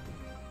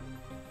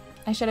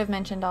 I should have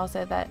mentioned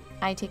also that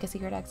I take a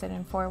secret exit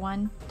in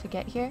 4-1 to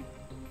get here.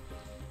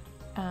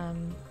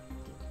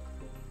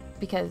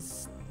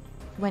 Because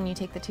when you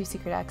take the 2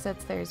 secret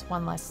exits, there's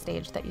 1 less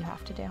stage that you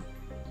have to do.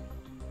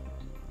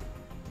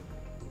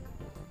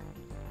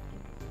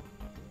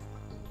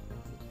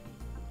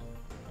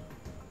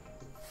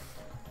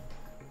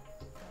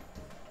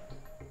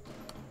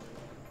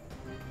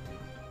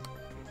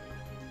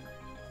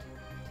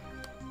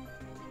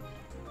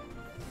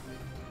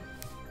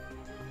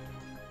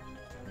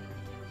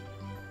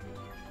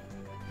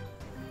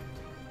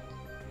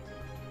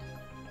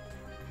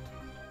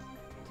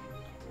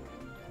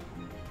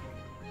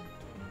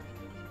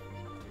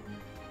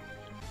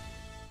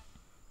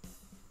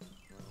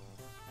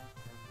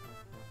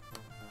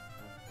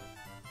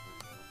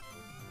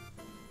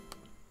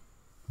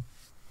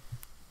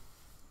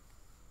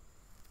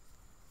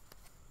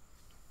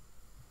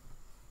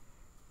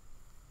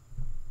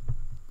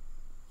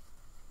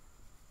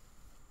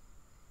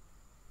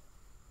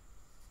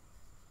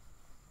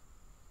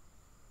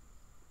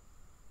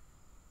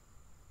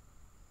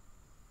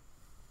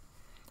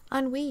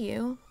 On Wii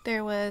U,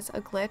 there was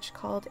a glitch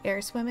called air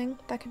swimming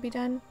that could be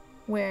done,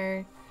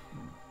 where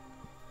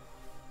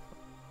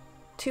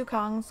 2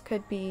 Kongs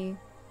could be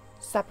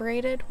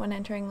separated when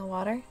entering the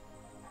water.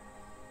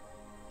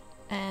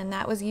 And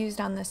that was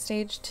used on this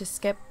stage to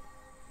skip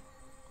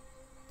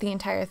the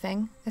entire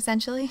thing,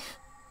 essentially.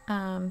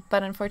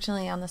 But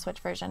unfortunately on the Switch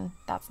version,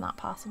 that's not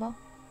possible.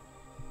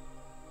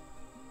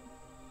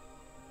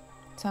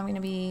 So I'm going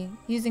to be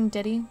using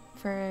Diddy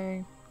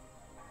for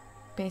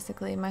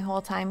basically my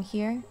whole time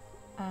here,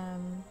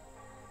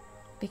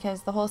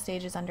 because the whole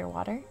stage is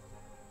underwater.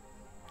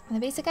 And the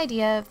basic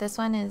idea of this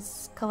one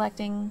is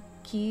collecting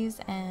keys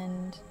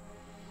and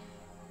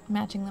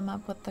matching them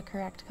up with the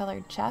correct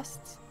colored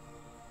chests.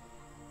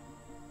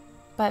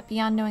 But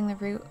beyond knowing the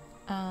route,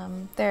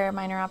 there are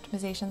minor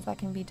optimizations that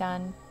can be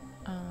done,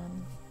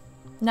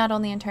 not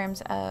only in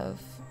terms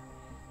of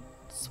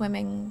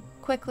swimming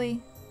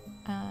quickly,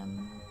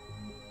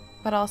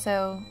 but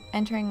also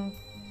entering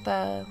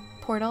the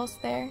portals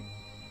there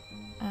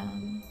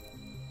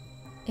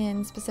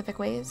in specific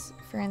ways.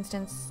 For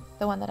instance,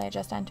 the one that I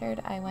just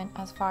entered, I went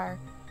as far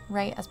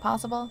right as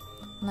possible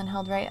and then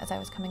held right as I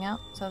was coming out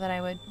so that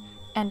I would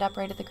end up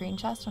right at the green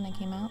chest when I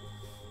came out.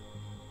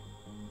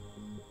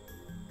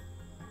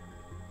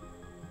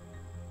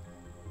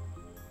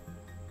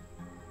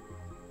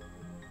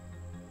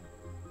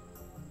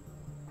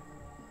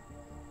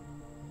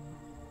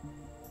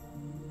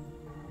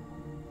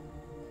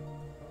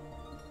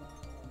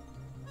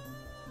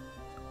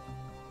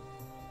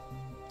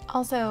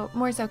 Also,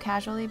 more so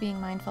casually,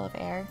 being mindful of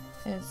air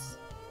is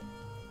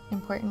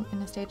important in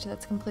a stage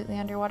that's completely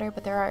underwater,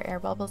 but there are air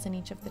bubbles in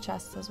each of the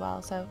chests as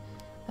well, so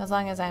as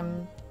long as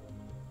I'm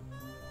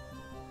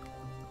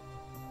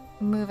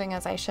moving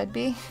as I should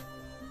be,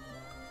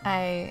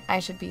 I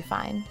should be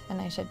fine, and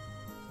I should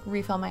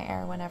refill my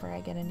air whenever I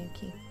get a new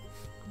key.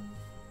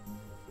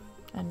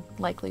 And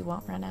likely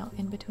won't run out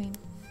in between.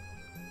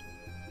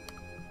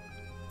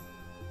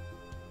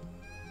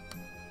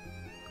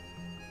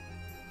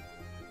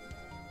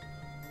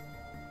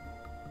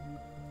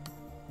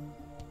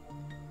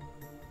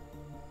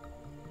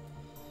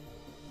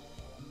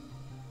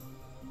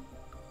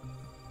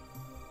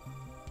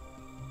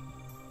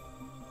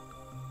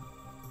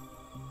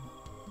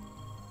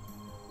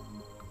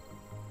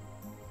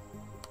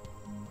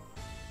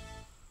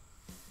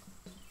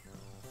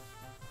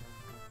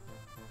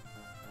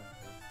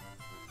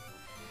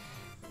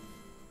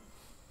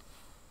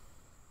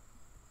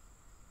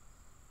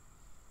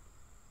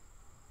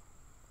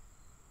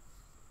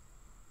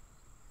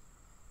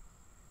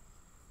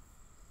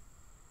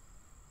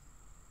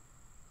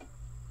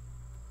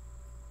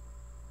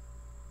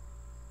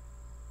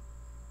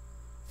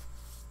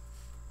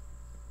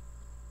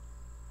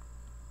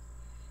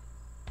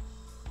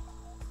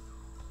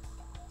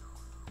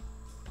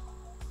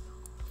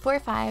 Four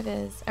 5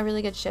 is a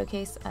really good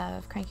showcase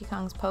of Cranky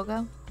Kong's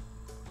pogo.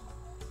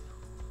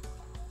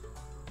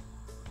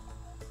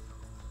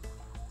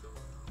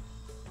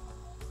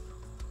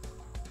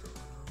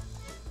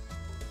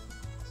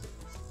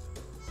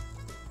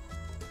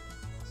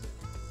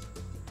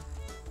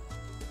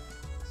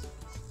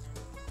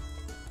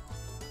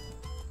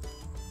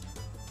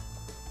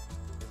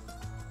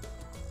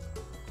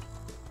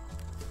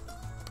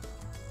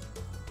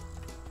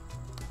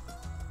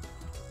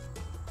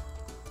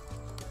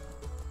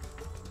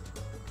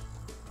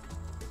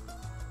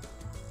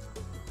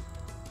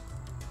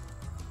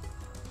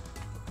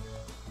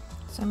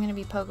 So I'm going to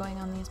be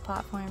pogoing on these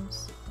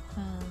platforms.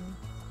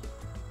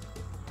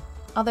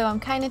 Although I'm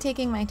kind of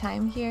taking my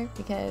time here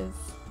because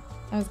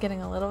I was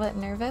getting a little bit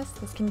nervous.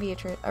 This can be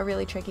a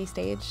really tricky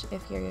stage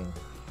if you're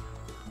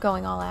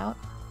going all out.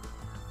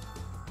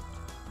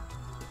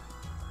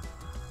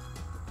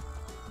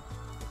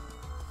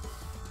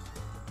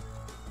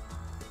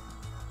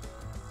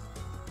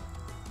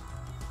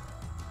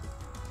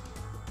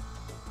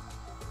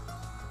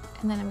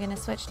 And then I'm going to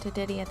switch to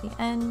Diddy at the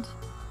end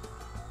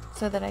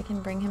so that I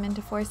can bring him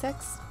into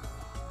 4-6.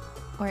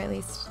 Or at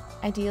least,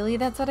 ideally,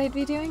 that's what I'd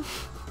be doing.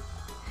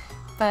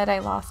 But I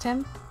lost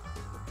him.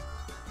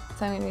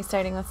 So I'm going to be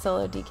starting with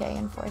solo DK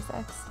in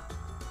 4-6.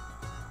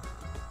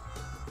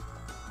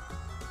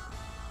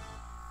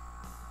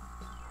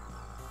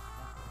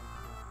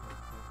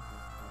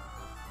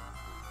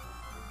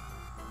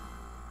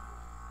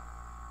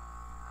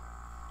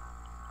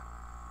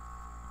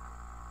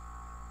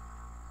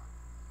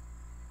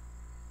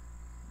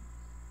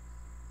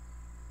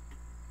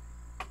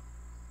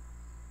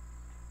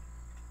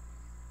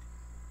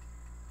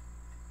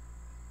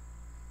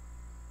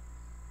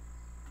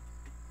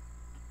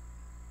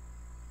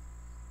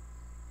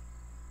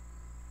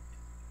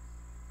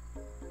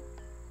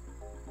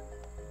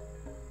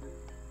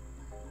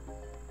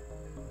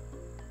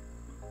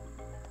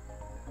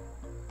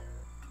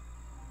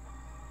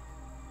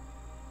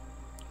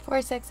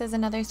 Four six is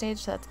another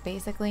stage that's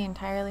basically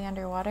entirely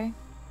underwater.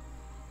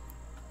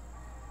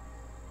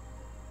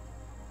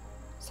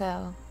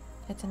 So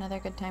it's another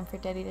good time for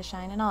Diddy to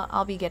shine, and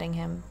I'll be getting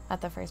him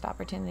at the first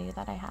opportunity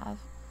that I have.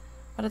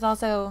 But it's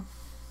also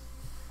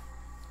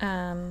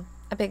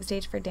a big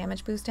stage for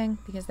damage boosting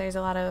because there's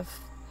a lot of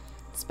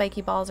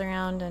spiky balls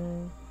around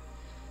and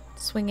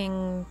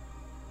swinging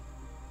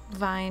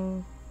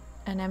vine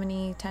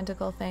anemone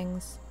tentacle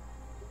things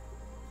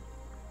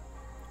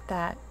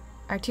that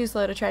are too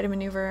slow to try to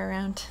maneuver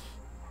around.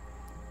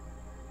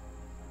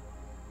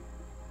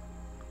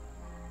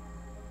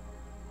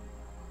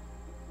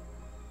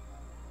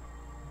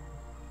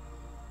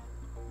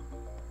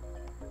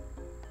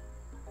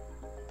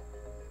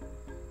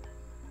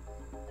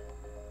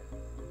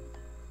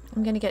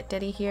 I'm gonna get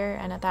Diddy here,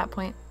 and at that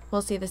point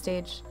we'll see the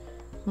stage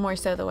more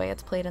so the way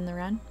it's played in the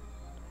run,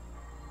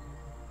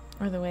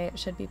 or the way it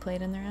should be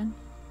played in the run.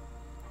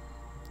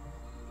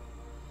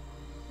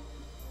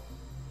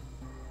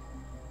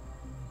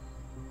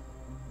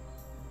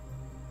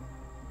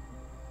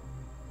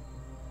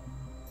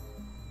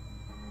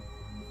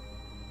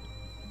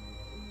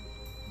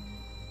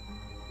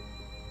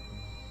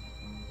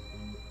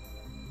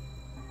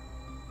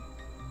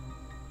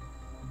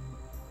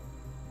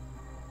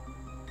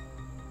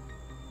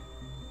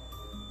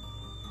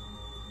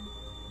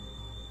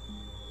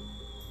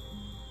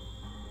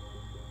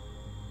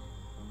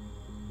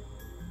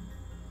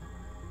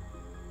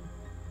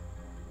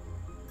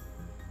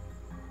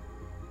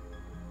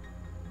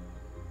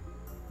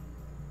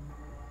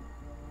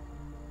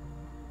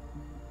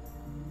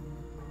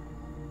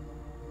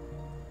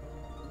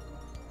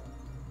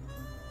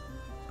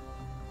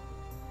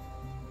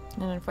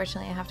 And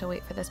unfortunately I have to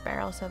wait for this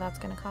barrel, so that's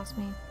going to cost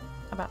me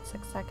about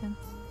 6 seconds.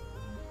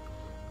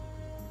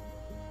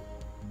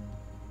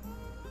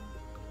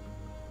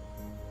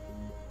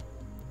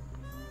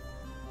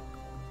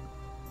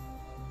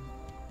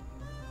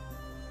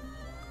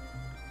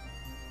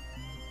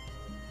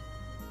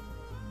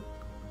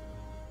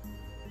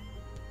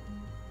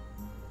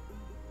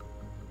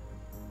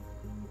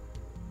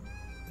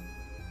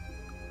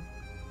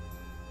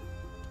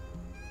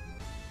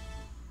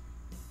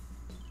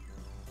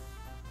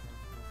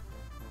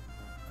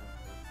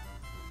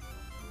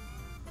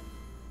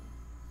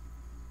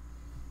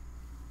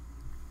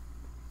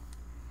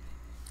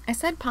 I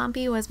said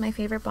Pompey was my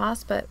favorite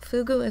boss, but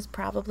Fugu is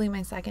probably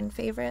my second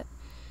favorite.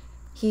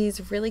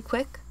 He's really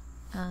quick,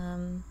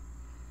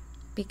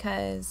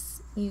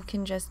 because you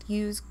can just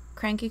use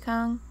Cranky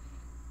Kong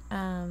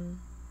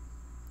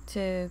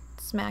to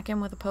smack him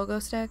with a pogo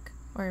stick,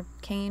 or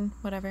cane,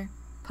 whatever,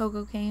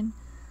 pogo cane.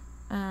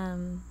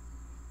 And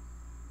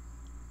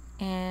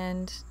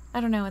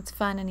I don't know, it's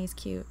fun and he's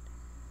cute.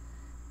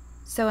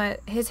 So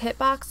his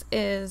hitbox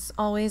is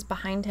always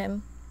behind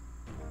him.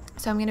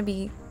 So I'm going to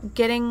be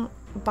getting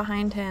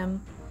behind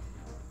him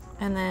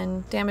and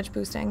then damage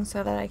boosting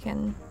so that I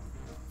can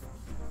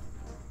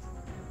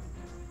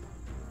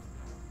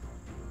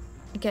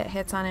get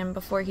hits on him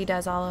before he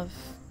does all of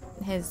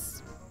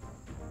his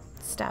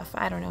stuff.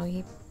 I don't know,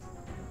 he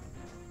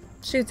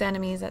shoots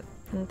enemies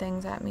and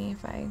things at me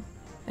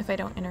if I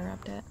don't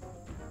interrupt it.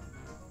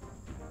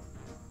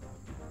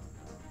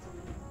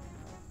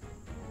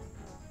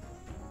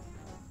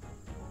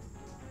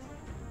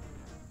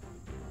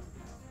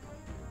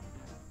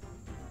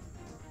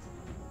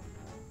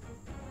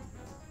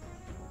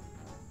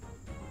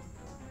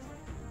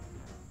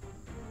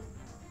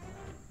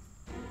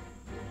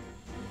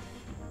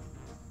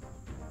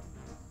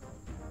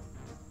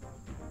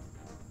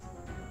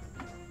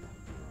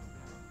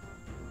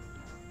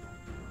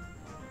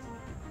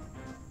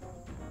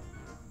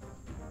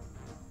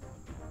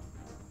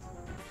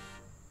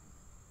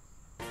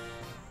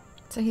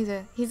 So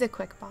he's a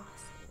quick boss,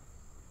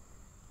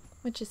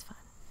 which is fun.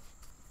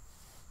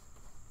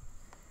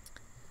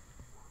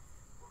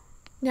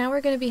 Now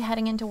we're going to be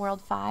heading into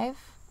World 5,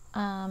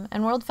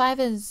 and World 5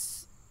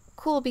 is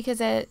cool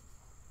because it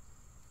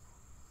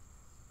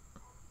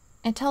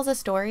tells a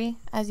story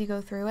as you go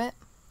through it.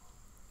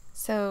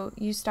 So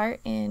you start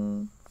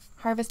in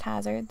Harvest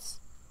Hazards,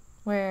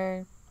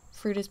 where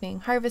fruit is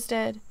being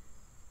harvested,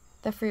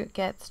 the fruit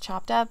gets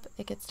chopped up,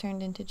 it gets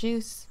turned into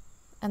juice,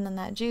 and then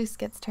that juice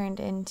gets turned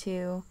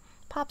into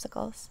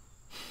popsicles.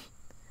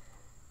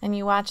 And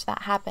you watch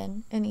that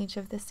happen in each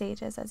of the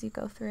stages as you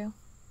go through.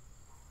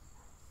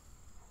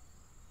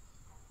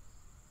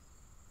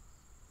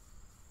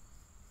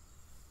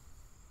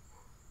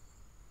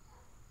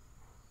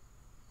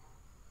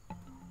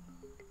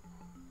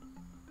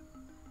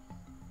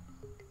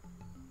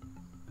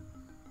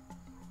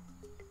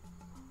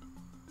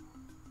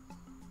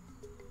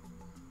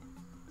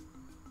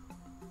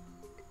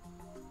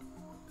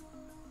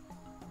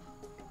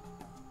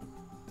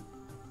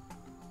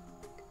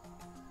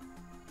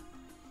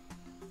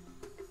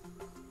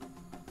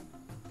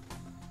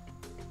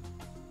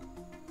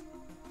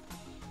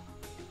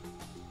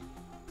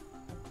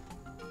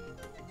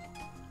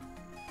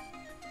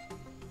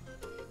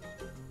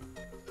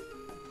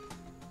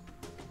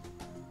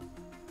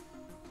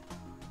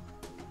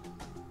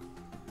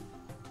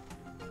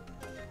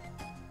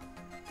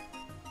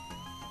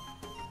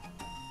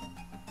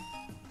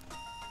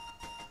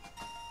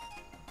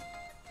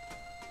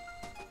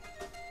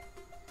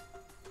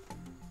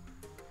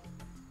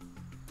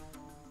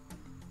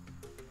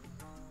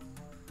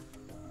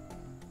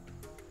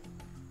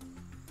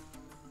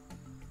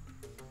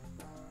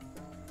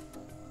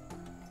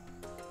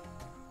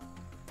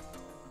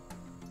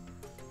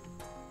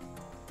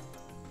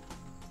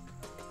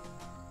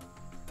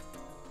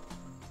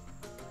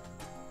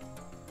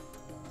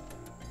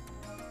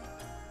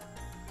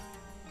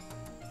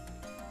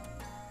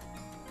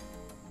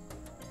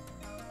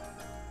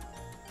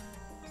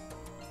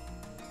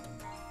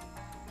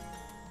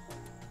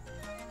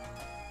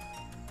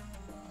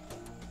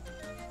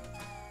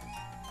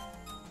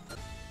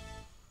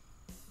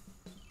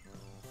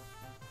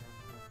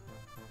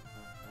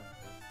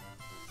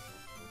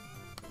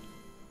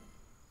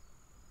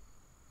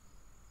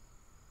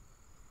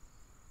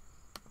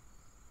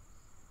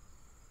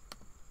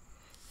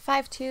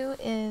 Five-2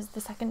 is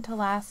the second to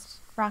last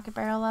Rocket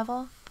Barrel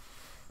level,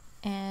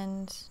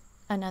 and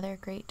another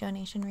great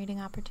donation reading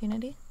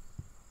opportunity.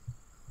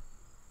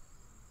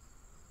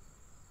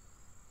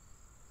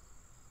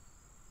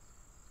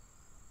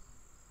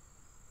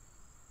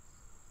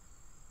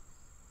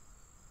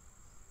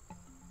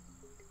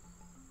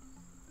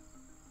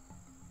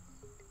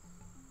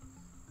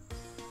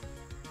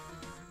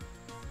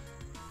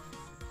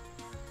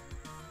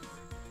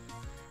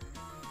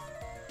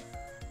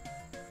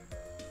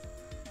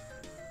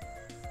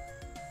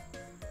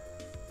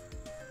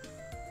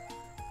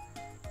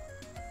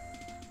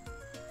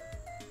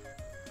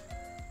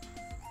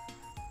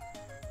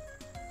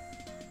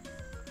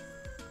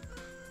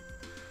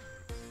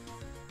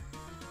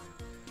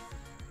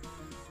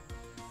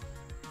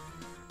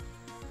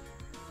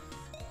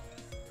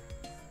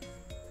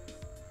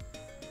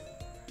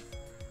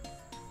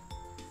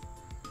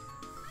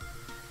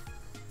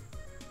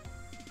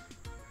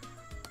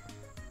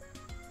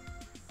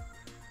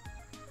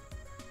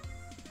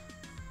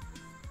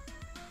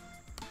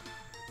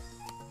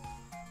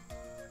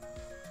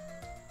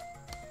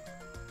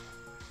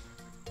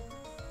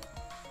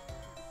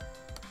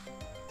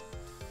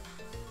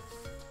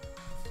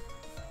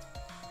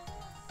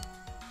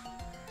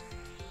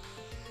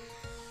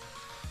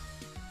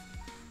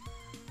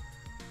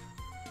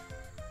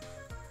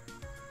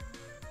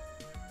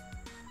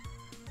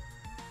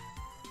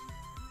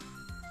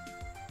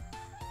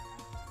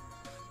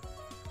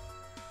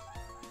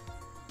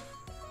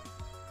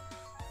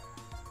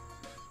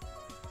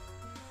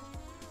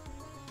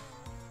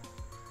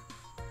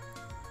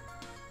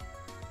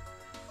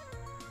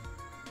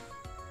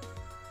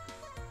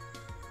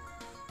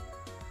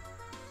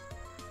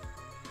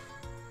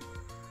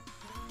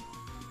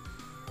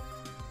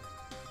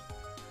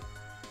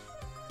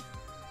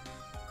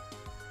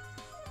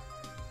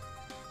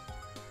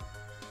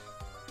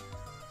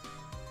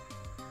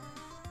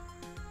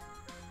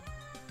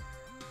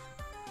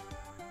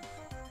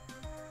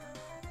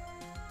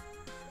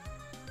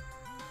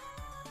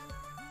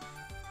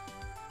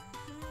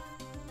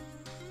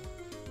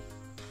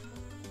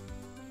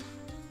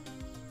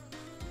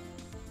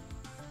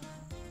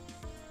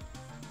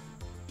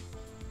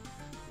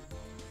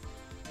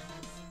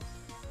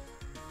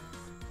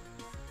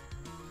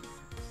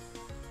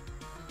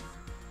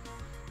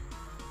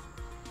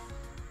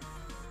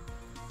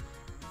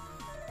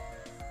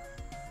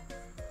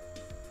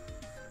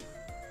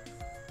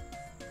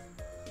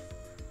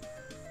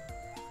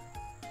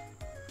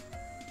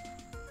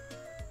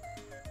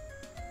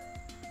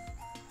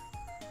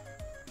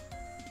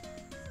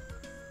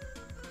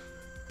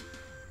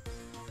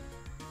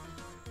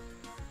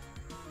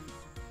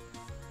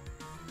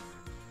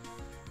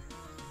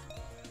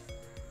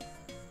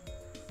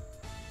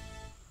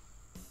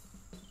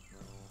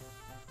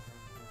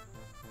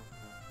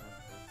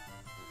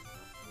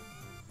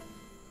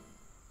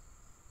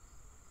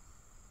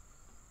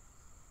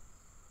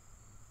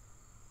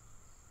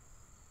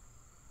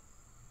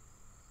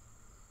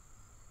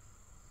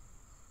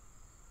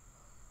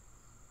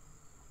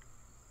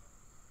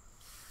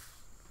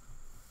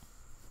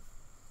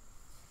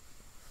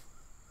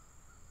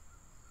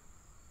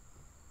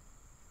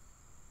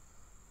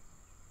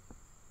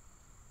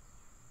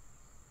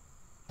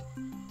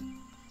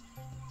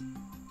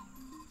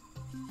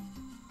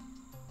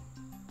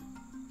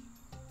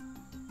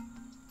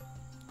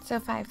 So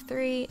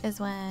 5-3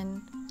 is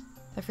when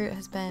the fruit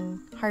has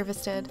been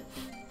harvested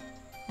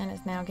and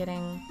is now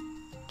getting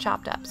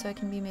chopped up so it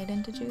can be made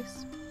into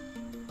juice.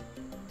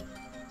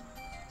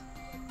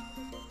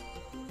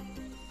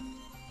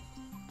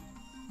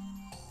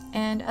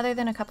 And other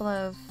than a couple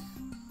of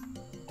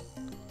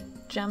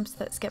jumps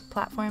that skip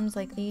platforms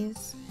like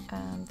these,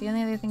 the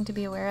only other thing to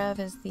be aware of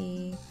is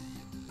the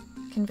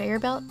conveyor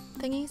belt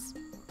thingies.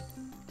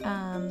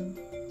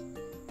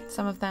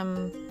 Some of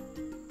them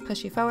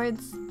push you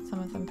forwards, some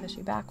of them push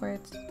you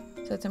backwards,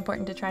 so it's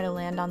important to try to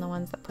land on the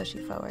ones that push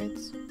you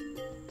forwards.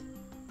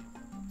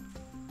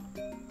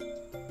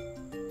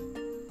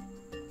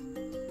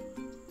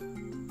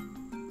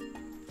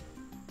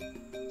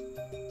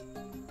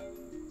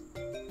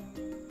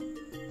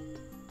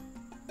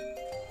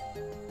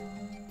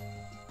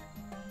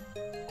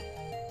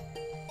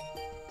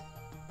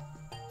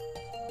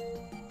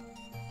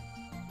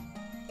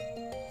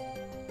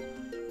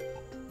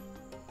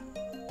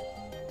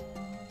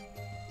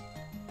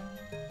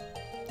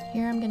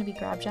 Here I'm going to be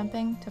grab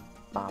jumping to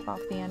bop off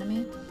the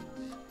enemy.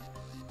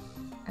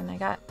 And I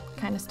got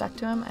kind of stuck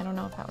to him. I don't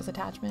know if that was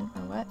attachment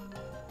or what.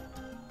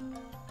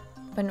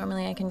 But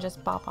normally I can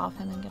just bop off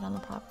him and get on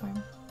the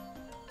platform.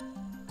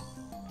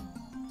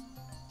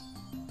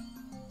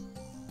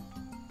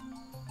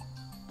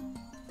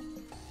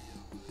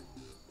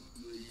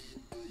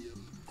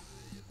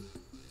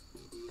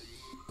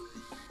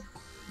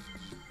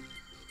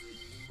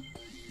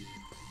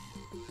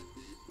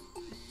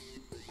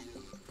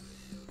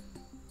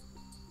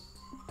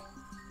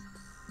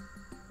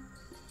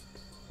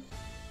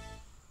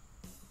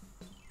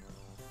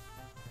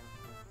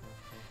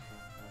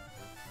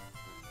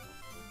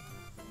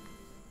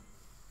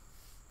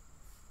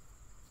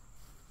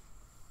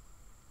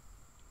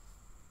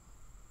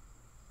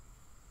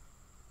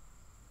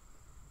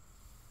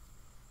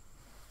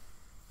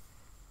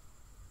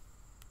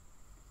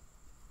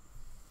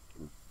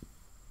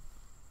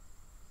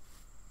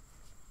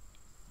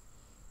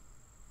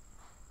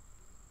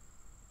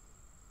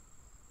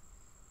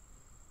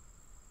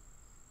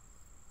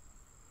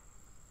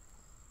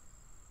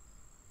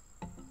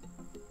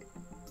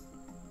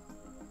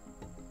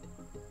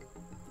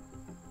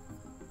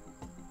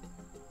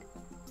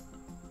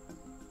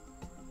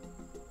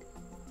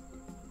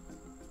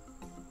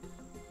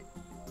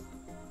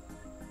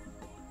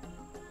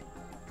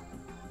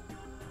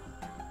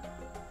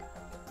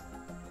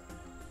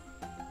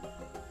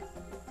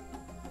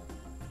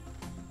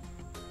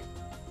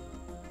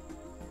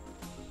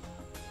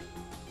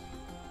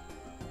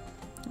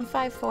 And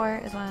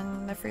 5-4 is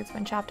when the fruit's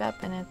been chopped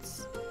up and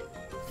it's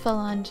full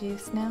on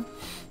juice now.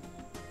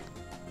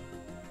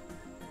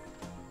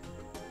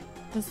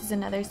 This is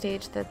another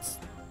stage that's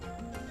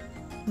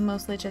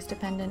mostly just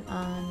dependent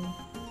on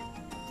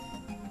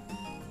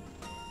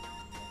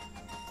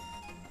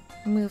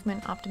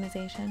movement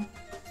optimization.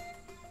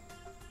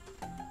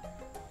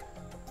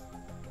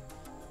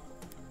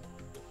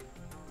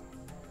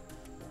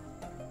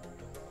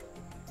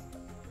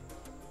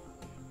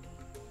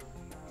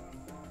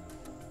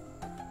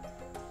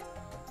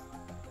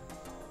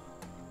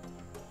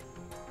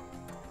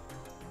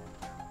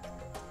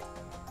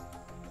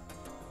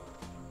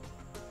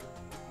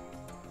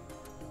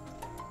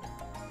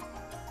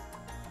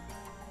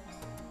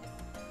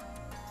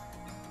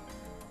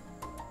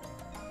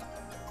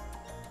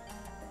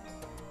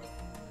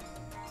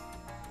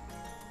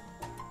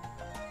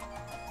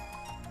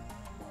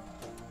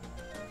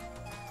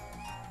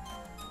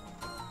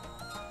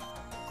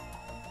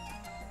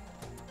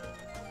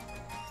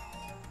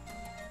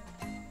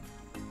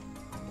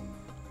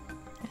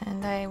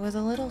 And I was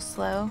a little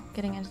slow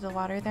getting into the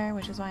water there,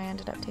 which is why I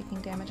ended up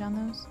taking damage on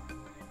those.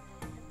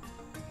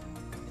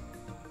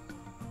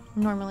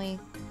 Normally,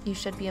 you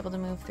should be able to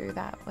move through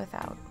that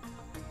without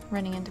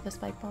running into the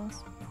spike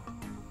balls.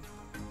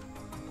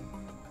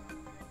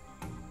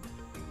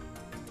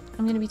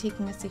 I'm going to be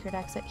taking a secret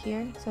exit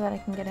here so that I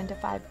can get into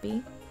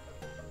 5B.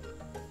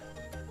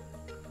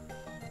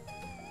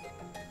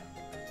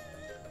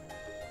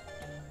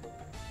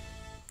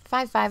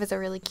 Five is a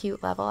really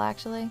cute level,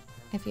 actually.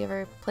 If you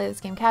ever play this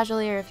game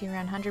casually or if you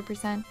run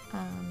 100%,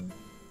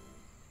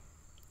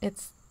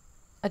 it's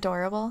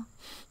adorable,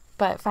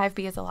 but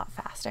 5B is a lot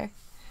faster.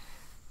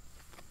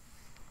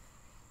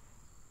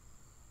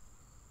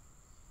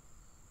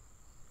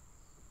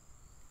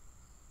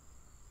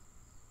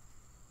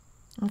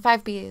 And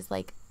 5B is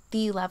like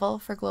the level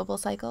for global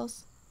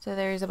cycles. So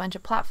there's a bunch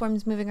of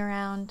platforms moving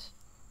around.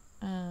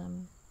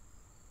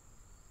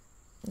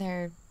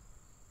 They're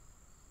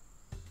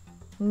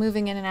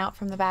moving in and out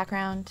from the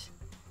background.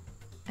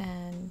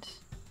 And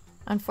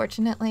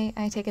unfortunately,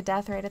 I take a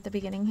death right at the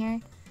beginning here,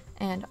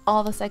 and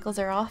all the cycles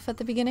are off at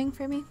the beginning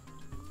for me.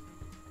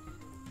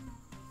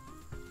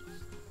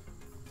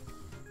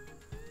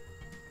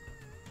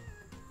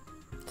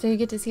 So you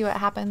get to see what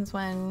happens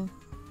when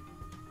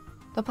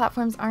the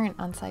platforms aren't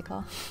on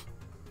cycle.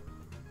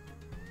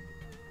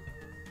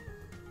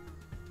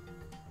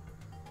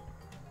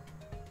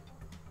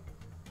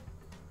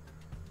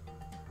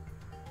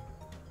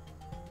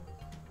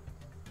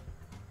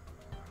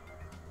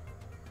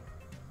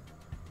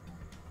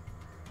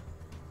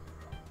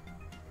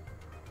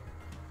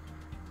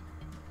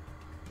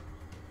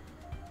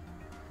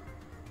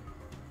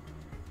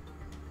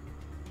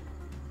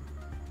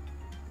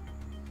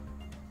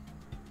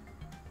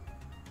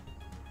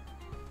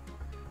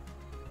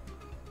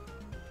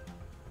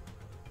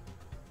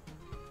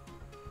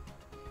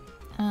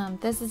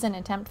 This is an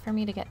attempt for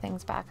me to get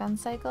things back on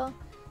cycle.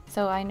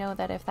 So I know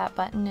that if that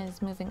button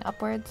is moving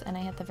upwards and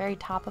I hit the very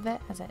top of it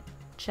as it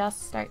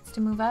just starts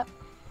to move up,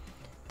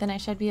 then I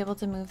should be able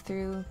to move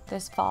through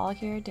this fall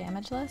here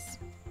damageless.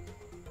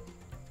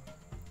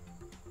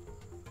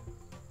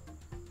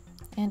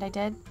 And I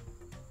did,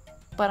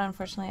 but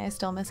unfortunately I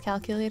still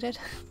miscalculated.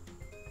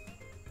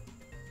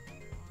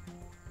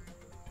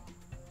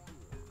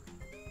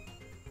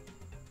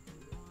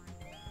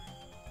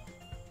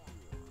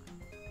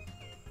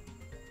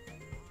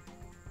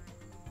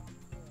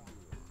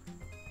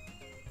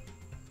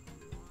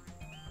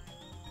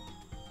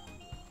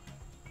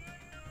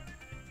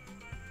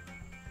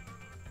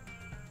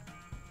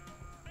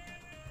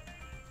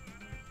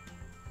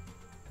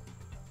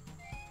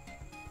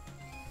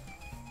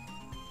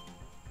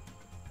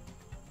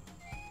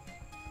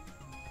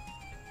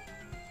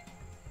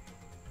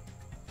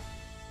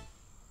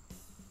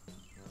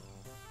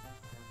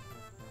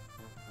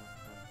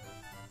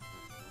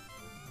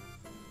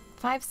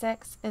 Five,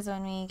 6 is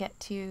when we get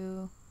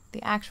to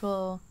the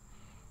actual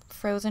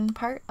frozen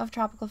part of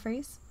tropical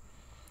freeze.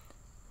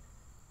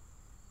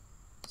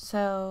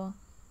 So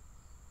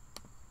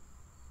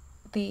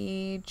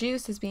the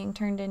juice is being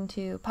turned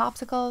into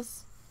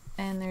popsicles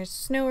and there's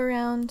snow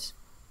around,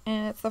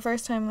 and it's the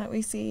first time that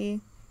we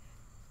see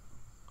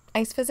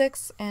ice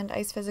physics and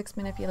ice physics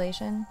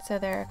manipulation. So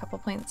there are a couple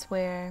points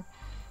where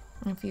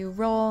if you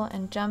roll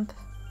and jump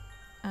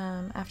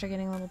after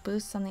getting little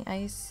boosts on the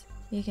ice,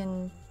 you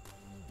can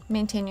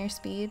maintain your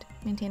speed,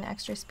 maintain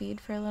extra speed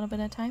for a little bit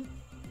of time.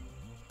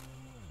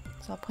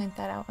 So I'll point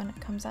that out when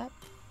it comes up.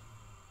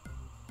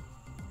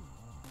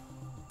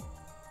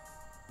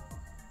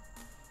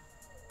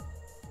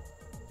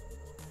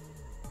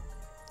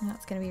 And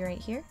that's going to be right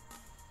here.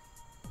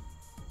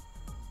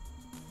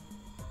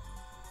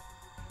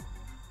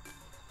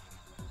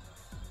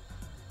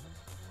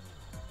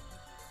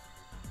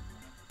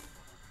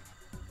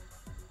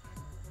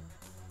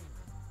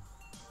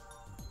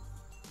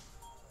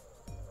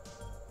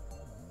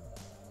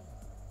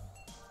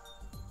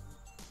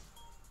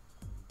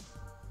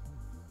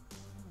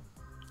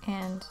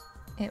 And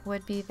it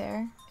would be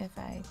there if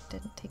I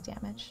didn't take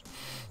damage.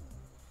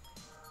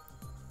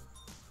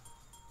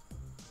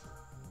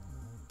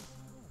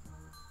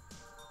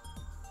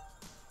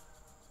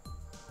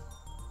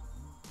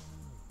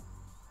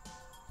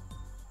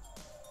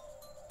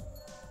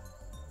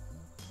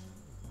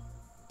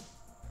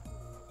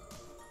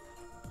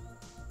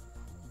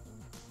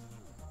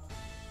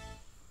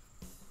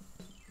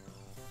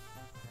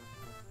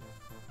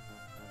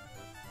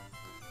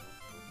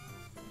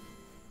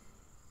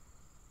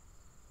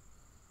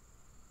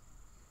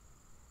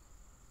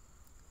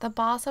 The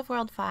boss of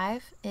World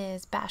 5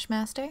 is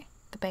Bashmaster,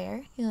 the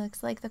bear. He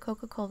looks like the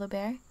Coca-Cola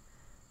bear.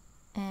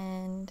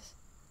 And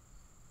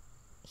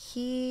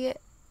a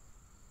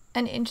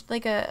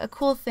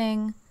cool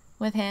thing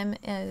with him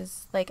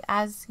is, like,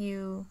 as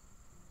he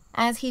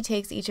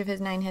takes each of his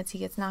 9 hits, he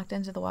gets knocked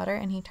into the water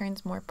and he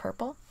turns more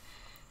purple.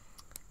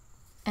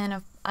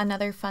 And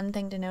another fun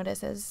thing to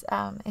notice is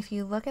if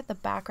you look at the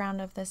background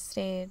of this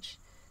stage,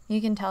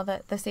 you can tell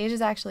that the stage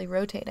is actually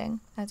rotating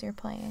as you're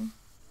playing.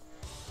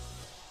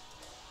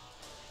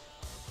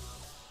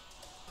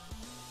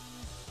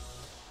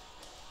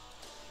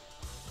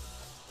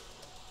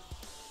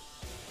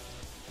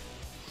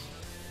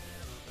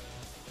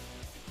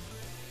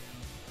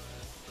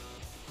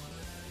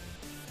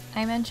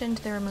 I mentioned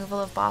the removal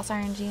of boss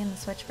RNG in the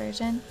Switch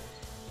version,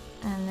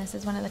 and this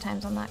is one of the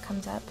times when that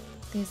comes up.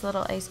 These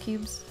little ice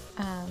cubes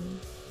on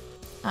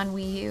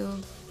Wii U,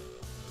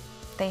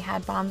 they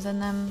had bombs in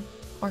them,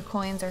 or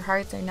coins, or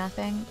hearts, or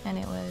nothing, and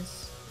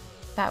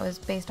that was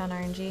based on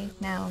RNG.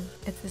 Now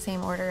it's the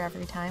same order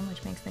every time,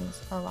 which makes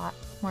things a lot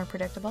more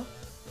predictable.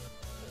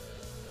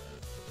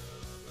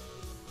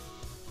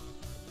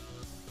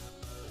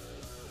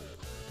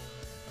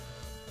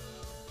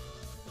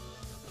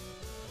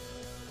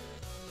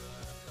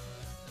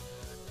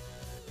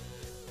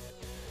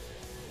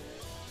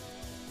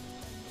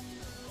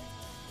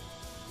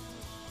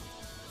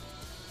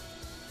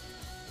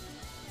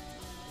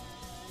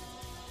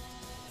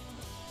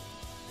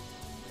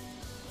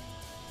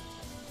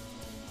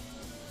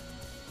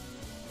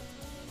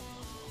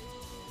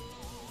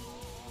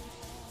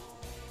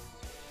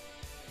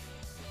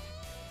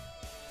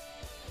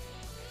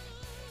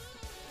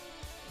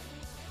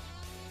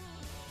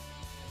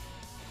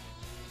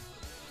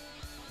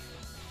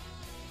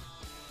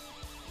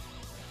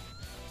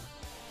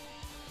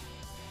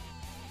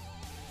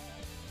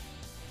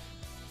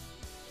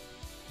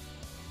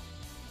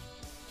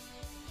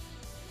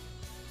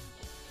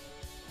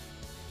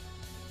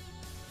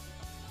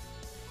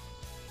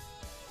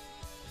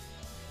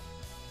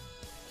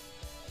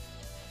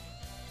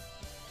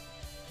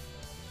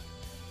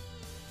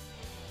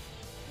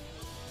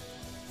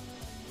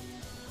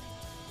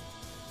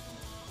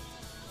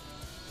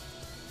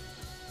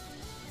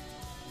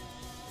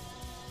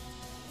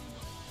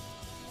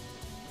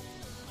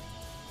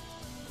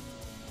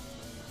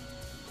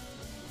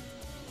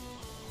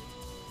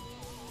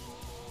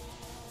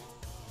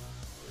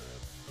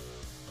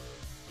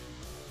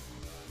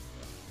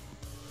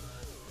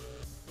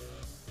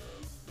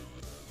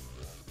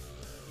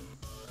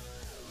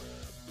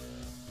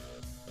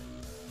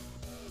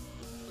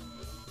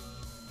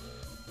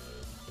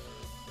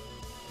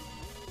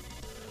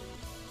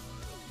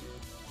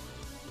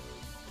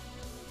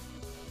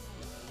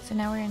 So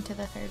now we're into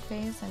the third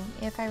phase, and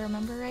if I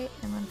remember right,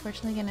 I'm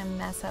unfortunately going to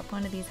mess up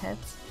one of these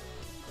hits.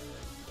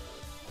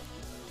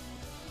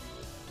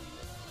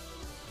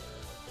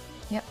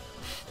 Yep.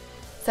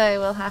 So I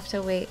will have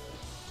to wait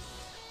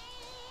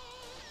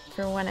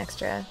for one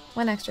extra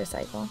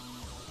cycle.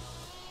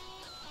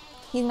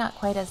 He's not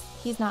quite as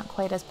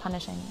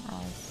punishing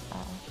as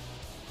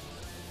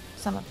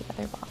some of the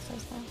other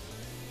bosses, though.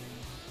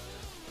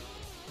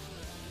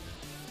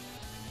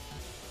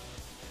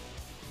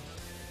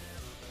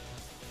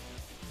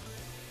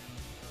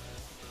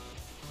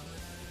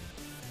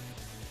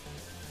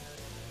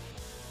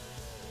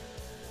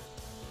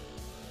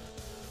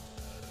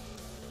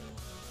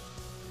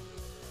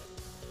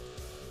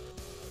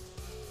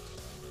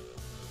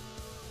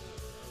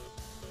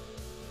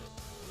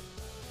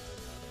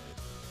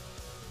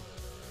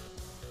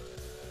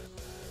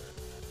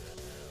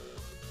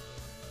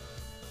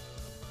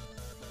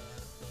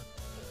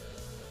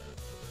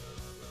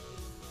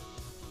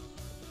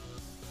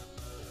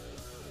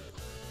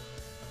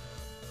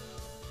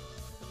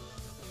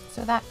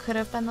 So that could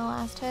have been the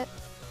last hit,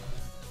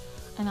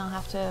 and I'll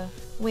have to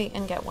wait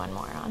and get one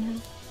more on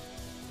him.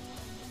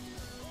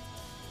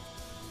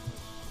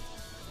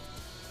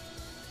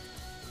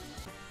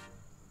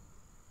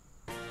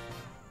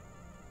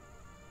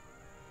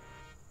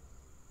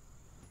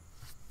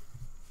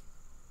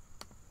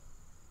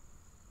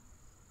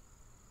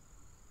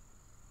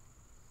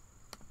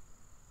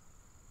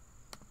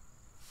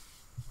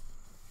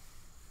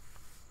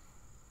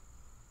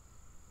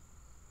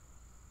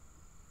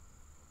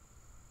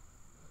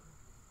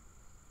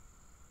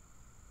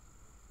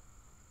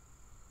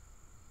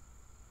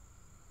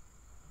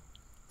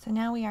 So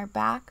now we are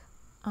back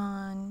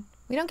on,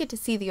 we don't get to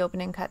see the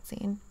opening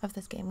cutscene of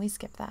this game, we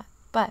skip that,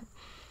 but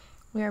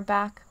we are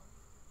back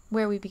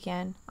where we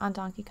began on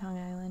Donkey Kong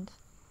Island,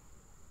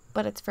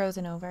 but it's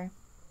frozen over.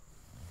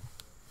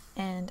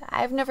 And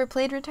I've never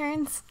played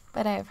Returns,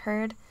 but I have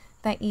heard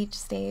that each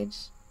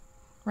stage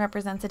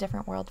represents a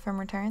different world from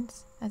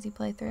Returns as you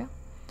play through.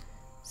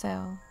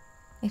 So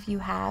if you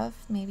have,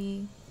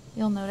 maybe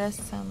you'll notice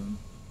some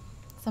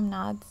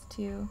nods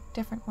to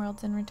different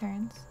worlds in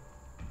Returns.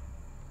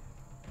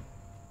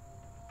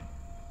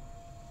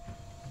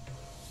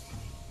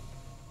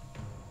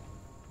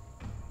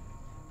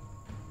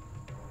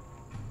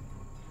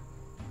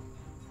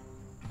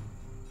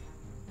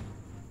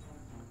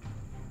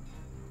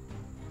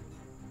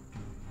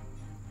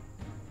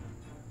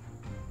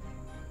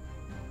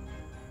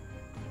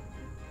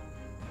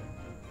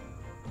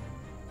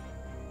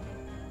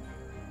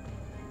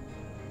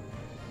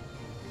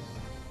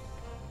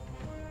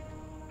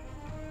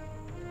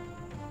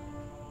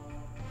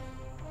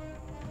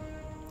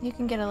 You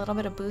can get a little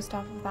bit of boost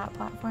off of that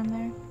platform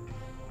there,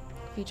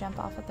 if you jump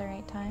off at the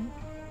right time.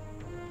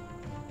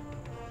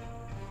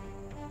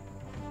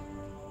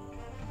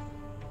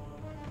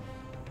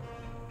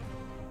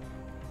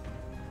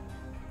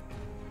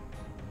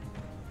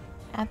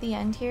 At the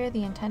end here,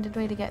 the intended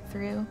way to get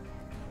through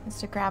is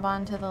to grab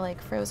onto the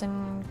like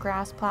frozen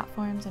grass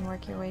platforms and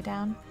work your way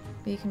down,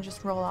 but you can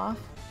just roll off,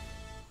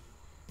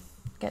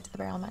 get to the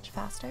barrel much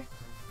faster.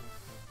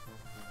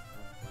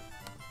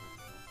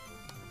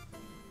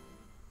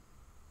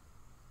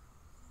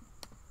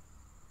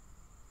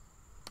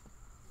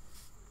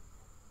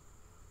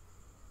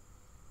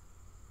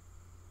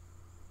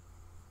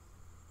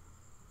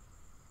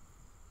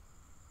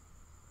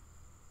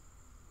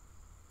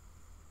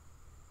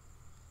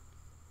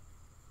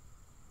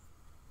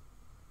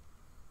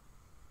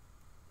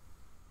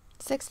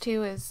 Six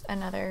 2 is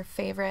another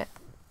favorite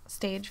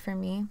stage for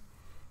me.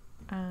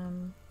 I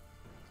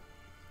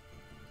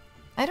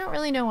don't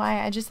really know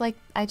why. I just like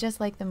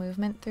the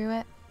movement through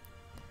it.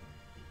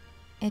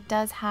 It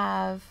does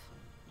have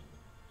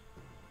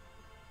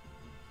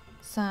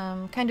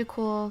some kind of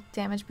cool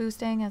damage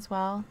boosting as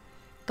well.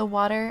 The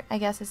water, I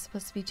guess, is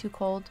supposed to be too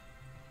cold,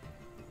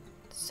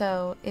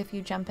 so if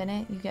you jump in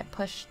it, you get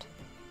pushed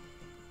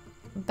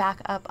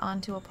back up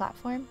onto a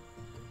platform.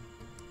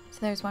 So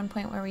there's one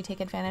point where we take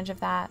advantage of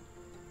that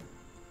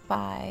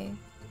by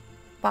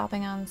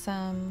bopping on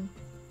some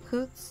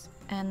hoots,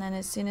 and then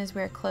as soon as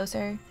we're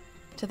closer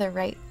to the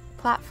right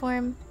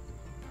platform,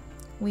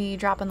 we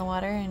drop in the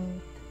water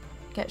and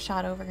get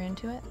shot over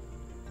into it.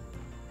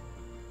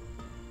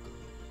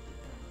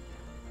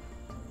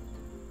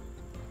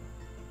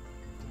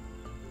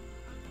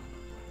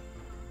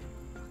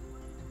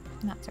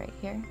 And that's right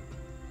here.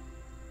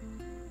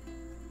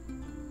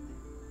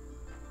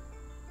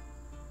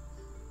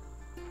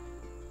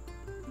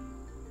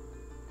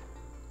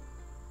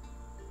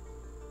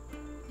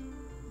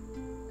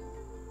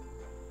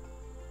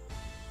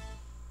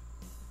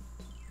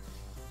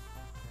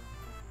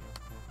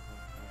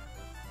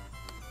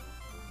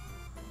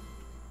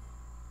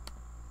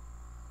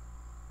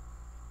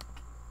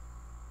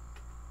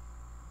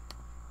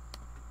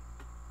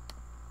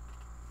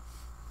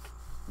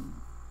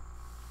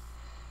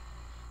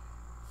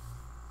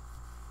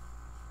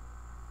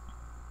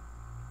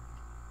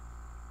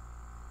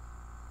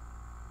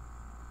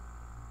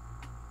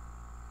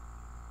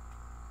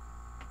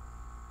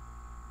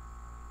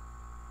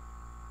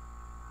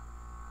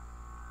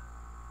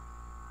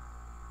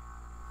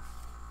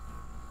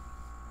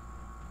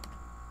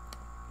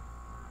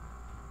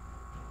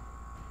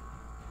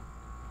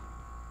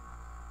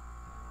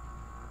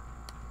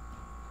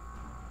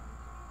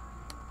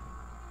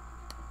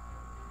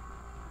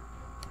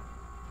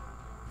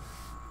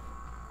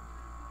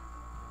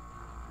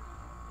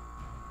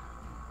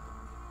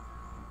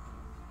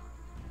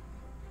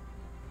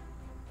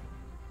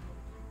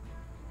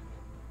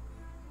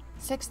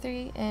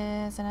 6-3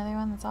 is another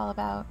one that's all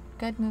about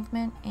good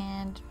movement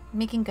and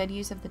making good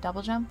use of the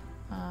double jump,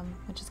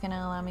 which is going to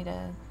allow me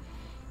to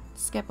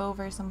skip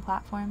over some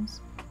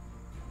platforms.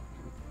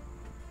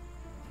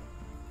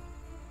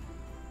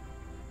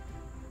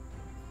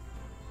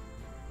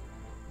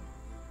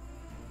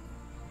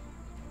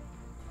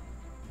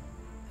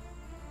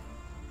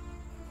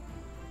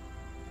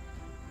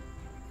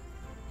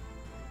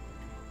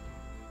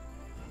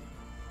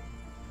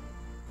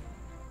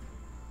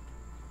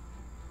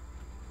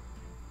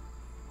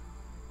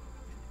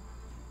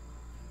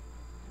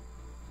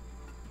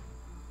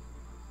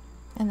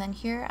 And then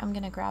here I'm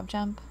going to grab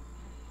jump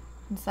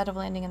instead of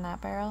landing in that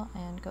barrel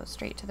and go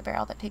straight to the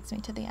barrel that takes me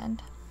to the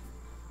end.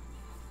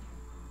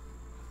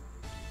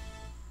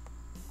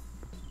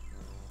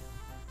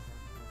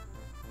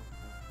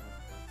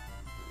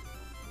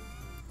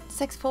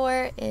 Six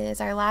 4 is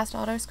our last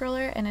auto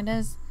scroller, and it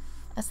is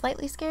a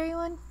slightly scary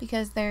one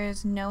because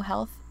there's no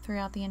health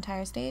throughout the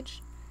entire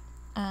stage,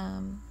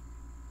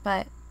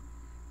 but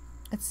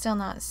it's still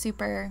not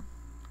super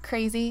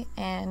crazy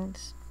and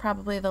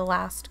probably the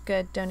last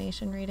good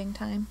donation reading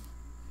time.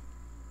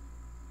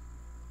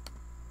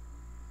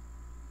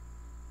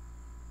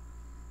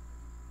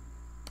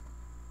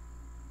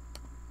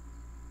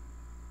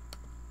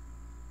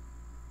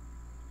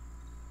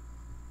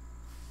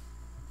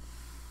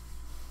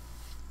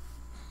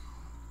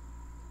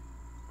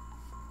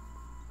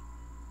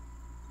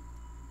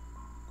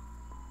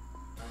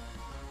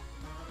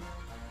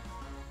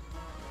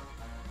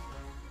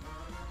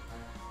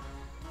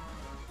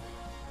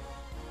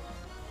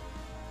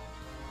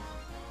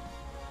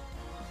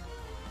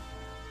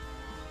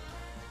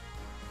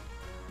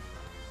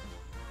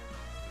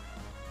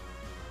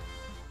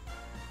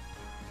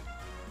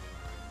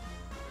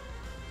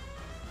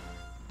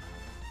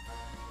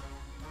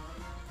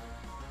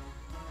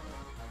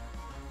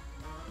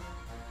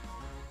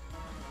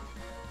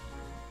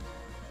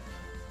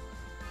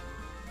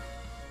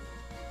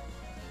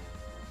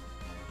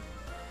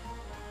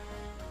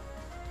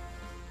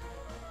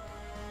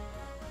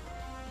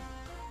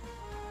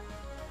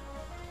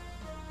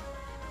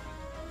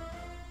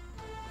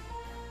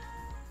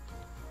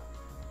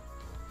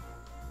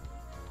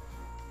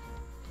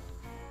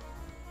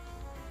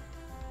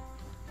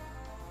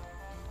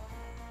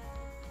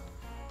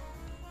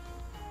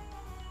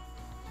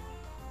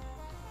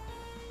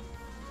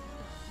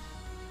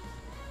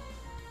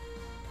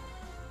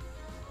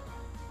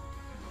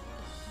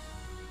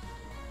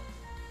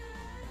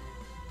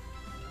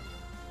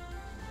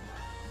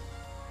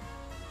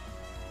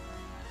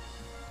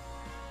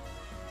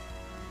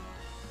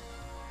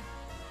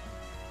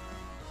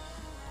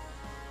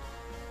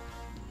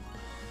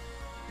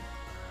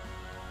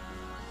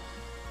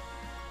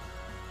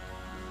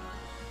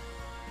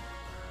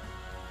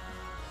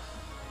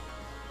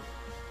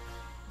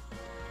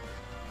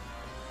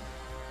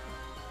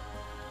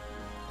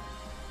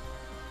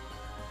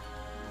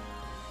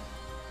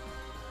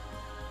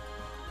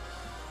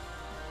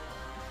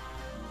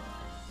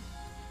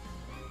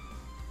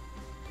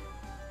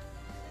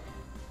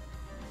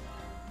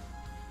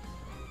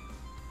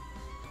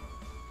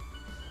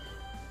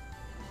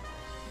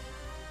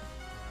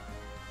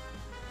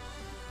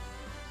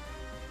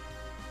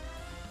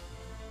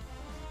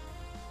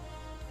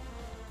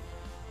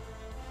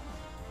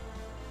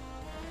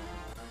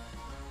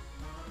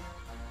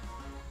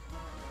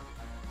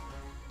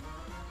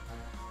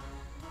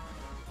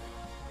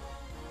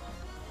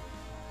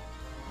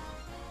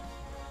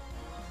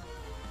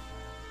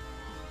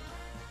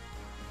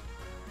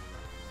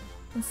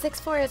 And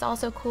 6-4 is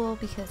also cool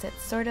because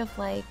it's sort of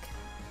like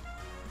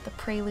the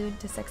prelude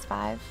to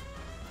 6-5,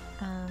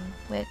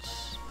 which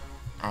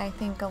I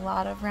think a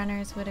lot of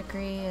runners would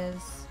agree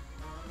is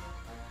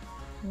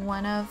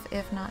one of,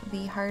 if not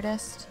the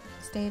hardest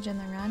stage in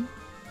the run.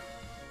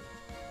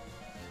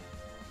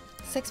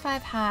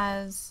 6-5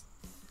 has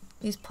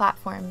these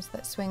platforms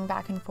that swing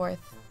back and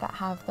forth that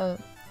have the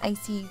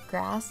icy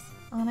grass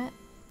on it,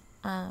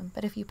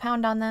 but if you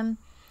pound on them,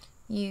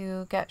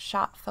 you get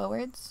shot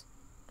forwards,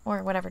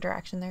 or whatever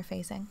direction they're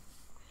facing.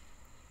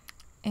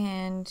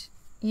 And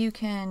you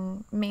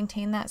can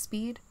maintain that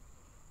speed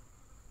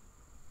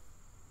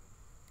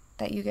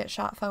that you get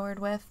shot forward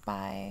with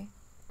by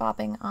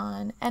bopping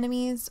on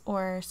enemies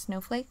or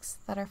snowflakes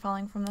that are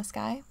falling from the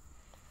sky,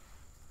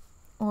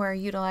 or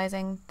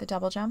utilizing the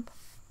double jump.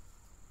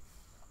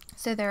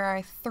 So there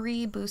are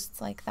 3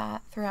 boosts like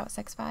that throughout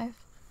 6-5.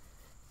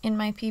 In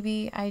my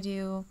PB, I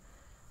do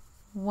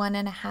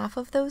 1.5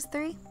 of those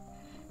 3.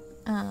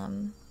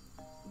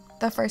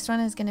 The first one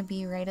is going to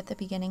be right at the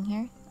beginning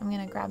here. I'm going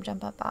to grab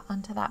jump up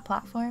onto that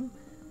platform,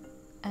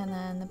 and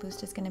then the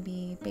boost is going to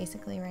be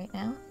basically right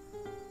now.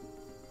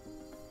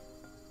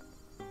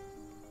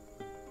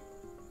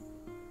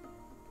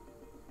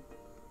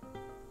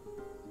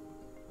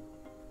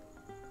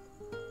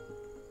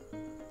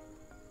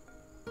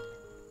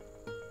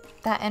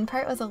 That end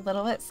part was a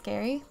little bit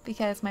scary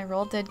because my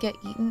roll did get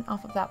eaten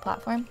off of that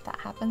platform. That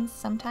happens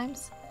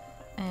sometimes,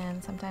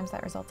 and sometimes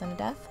that results in a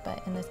death,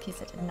 but in this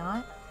case it did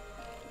not.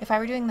 If I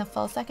were doing the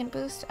full second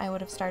boost, I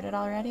would have started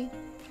already.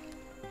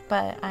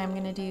 But I'm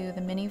going to do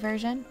the mini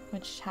version,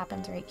 which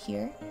happens right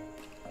here.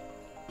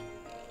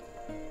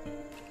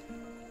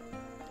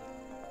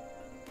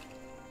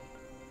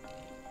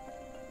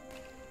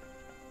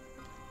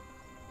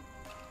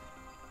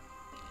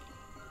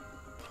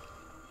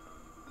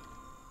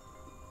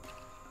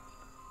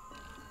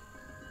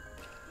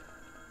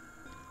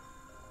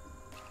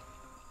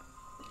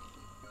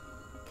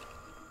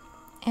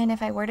 And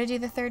if I were to do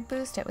the third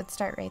boost, it would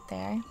start right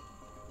there.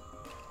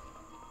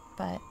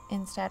 But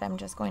instead, I'm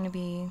just going to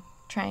be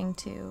trying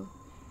to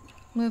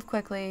move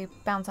quickly,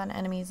 bounce on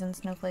enemies and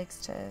snowflakes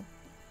to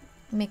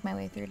make my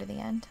way through to the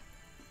end.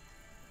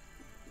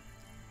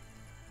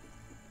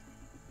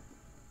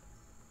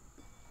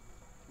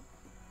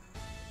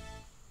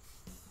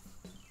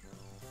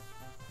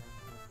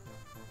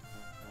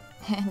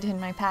 And in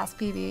my past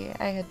PB,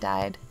 I had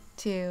died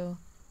to,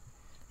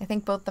 I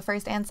think, both the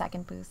first and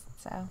second boost,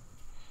 so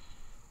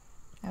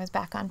I was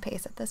back on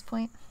pace at this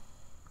point.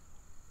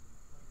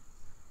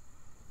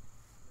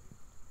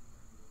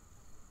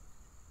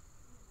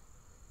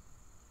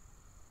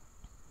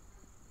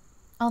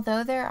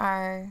 Although there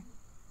are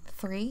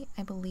 3,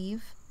 I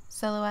believe,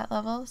 silhouette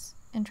levels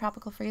in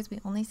Tropical Freeze, we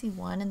only see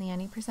 1 in the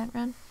any %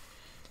 run,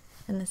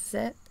 and this is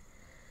it.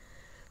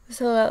 The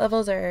silhouette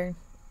levels are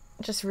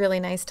just really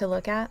nice to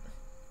look at,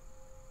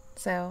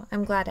 so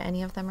I'm glad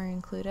any of them are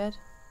included.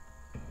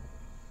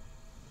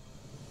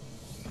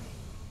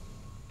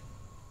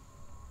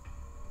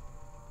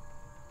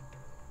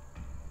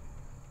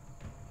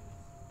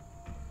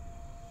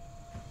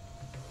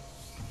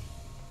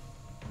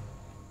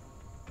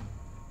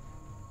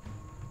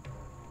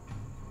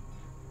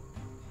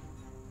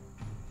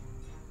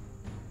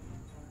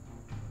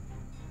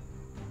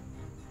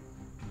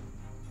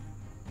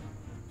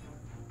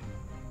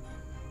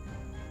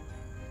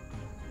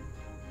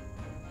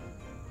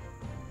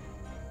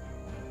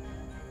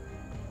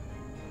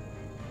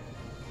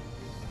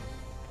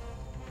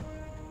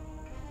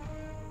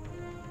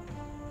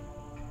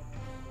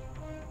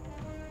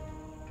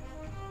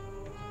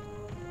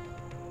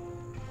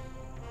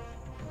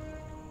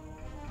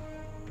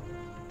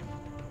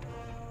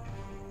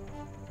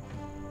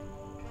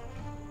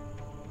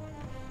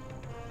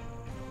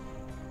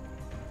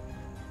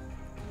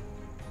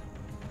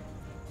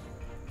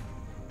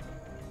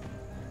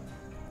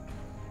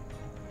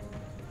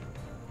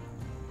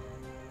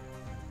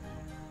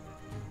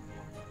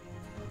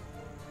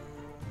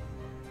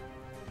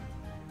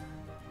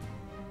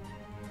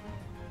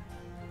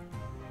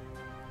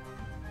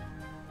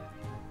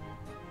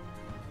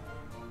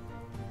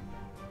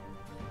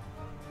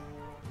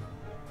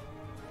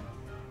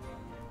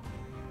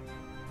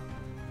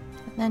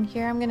 Then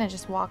here I'm gonna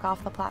just walk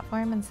off the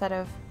platform instead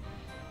of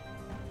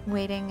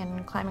waiting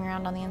and climbing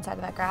around on the inside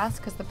of that grass,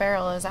 because the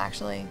barrel is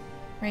actually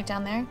right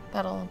down there.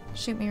 That'll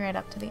shoot me right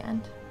up to the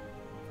end.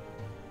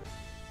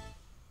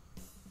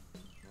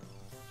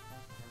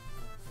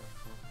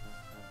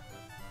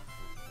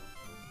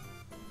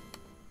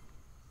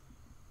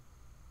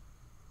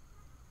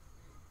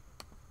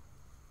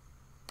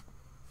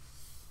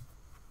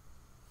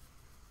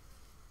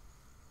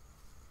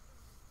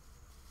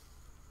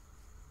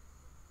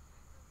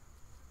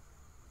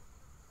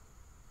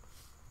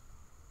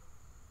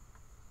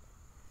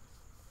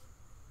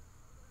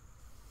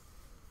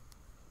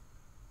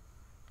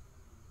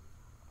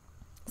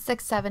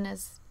 Six, 7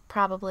 is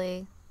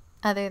probably,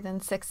 other than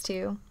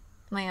 6-2,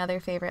 my other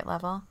favorite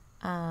level.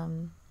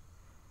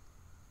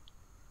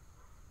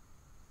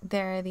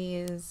 There are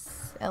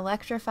these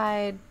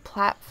electrified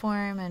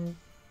platform and,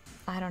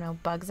 I don't know,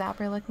 bug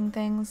zapper looking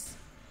things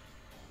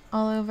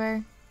all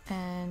over,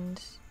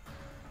 and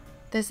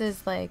this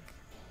is like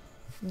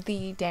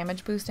the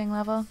damage boosting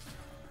level.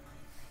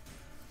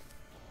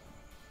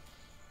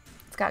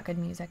 It's got good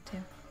music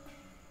too.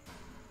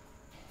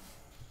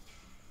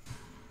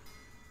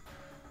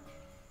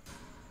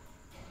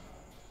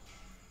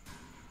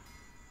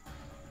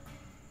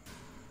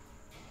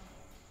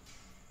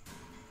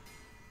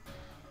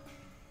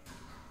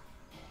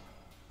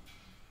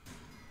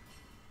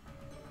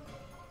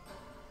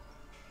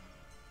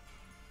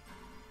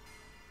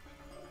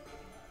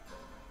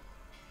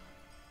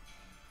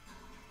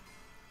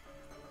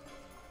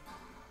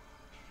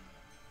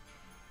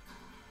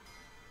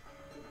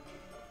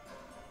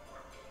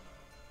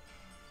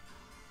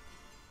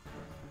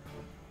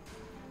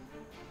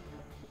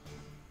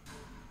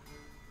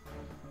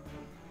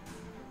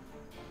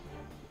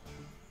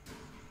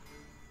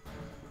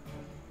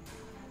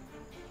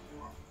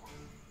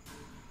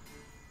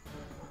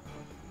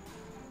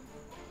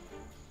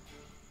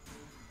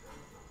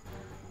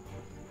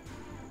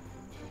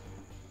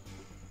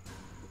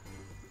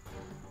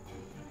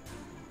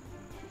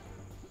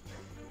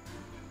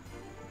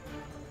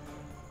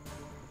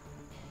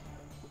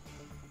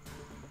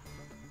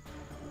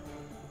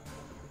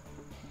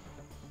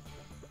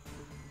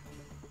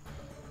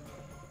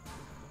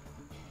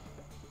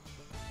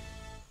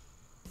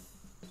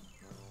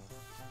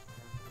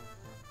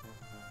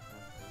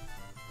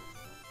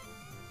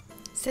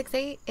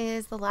 6-8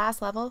 is the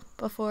last level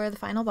before the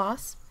final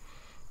boss,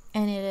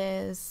 and it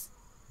is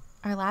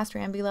our last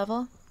Rambi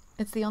level.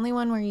 It's the only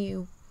one where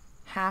you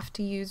have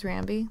to use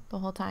Rambi the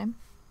whole time.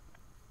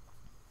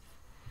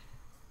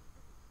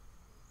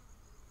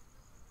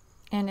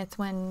 And it's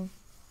when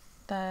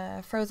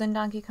the frozen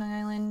Donkey Kong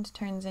Island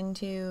turns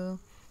into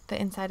the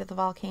inside of the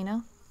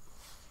volcano.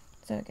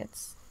 So it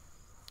gets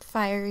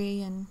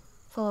fiery and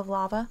full of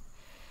lava.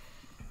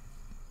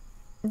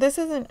 This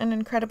isn't an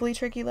incredibly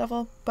tricky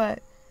level,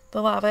 but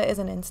the lava is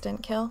an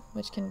instant kill,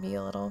 which can be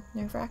a little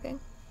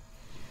nerve-wracking.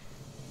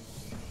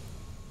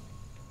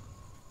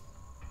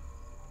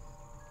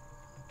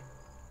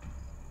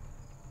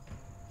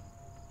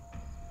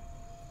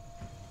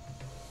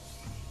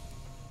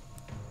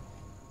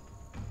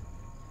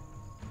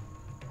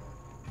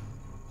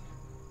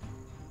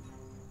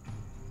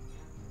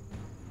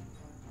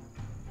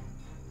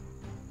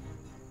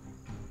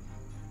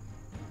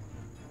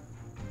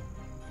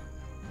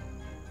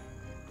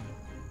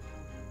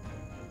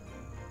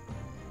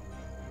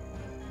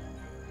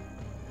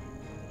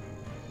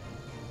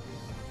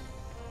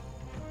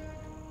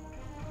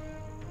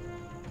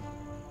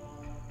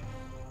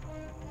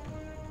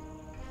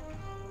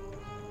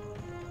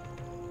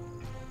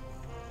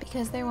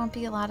 Because there won't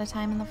be a lot of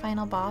time in the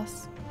final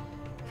boss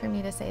for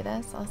me to say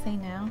this, I'll say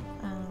now.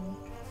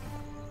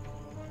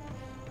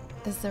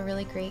 This is a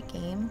really great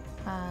game.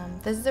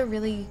 This is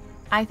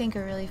I think,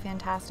 a really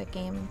fantastic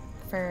game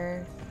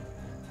for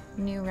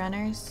new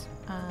runners.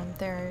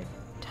 There are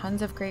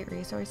tons of great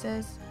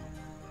resources.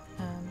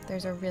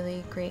 There's a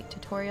really great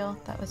tutorial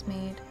that was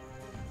made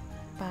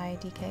by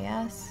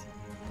DKS.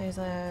 There's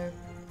a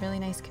really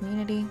nice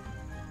community.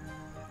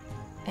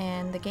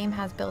 And the game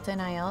has built-in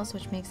ILs,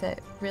 which makes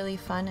it really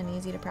fun and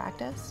easy to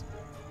practice.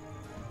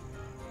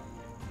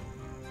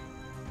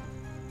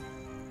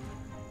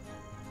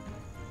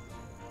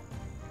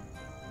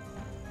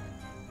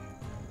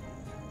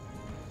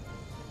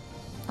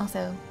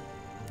 Also,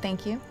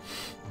 thank you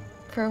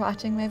for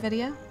watching my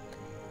video.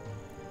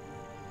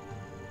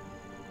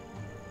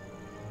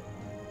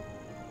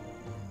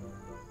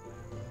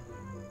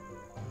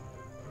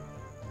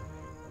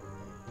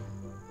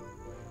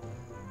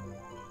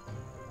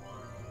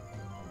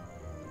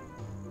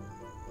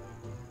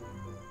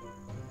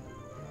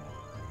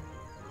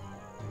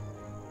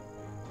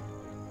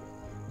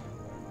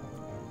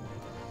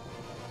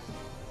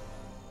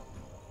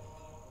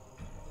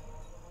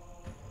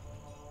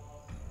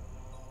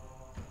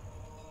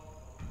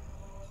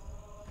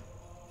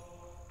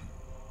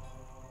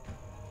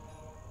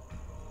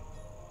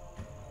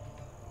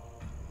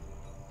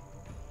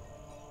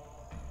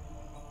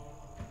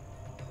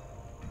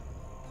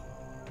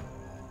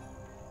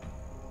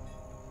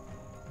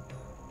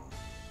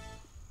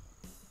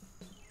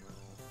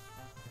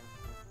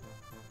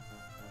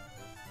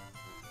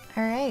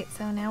 Alright,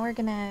 so now we're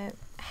gonna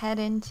head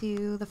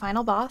into the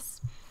final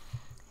boss.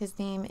 His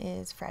name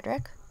is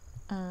Frederick.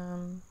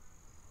 And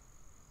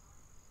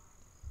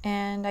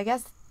I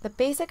guess the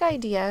basic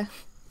idea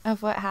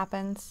of what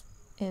happens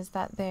is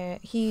that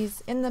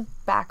he's in the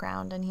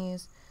background and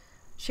he's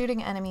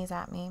shooting enemies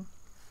at me.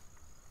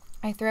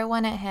 I throw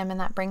one at him and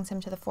that brings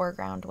him to the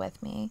foreground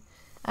with me,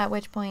 at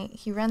which point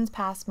he runs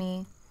past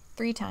me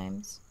 3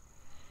 times.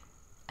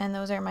 And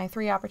those are my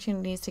 3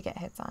 opportunities to get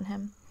hits on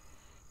him.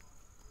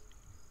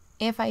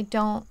 If I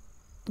don't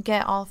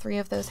get all 3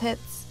 of those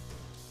hits,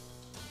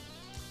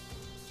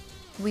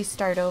 we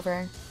start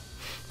over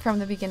from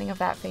the beginning of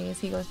that phase.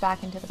 He goes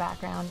back into the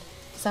background.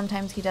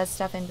 Sometimes he does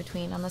stuff in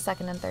between. On the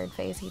 2nd and 3rd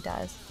phase he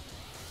does.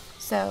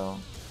 So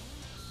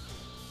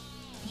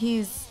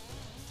he's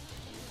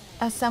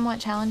a somewhat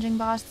challenging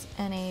boss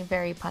and a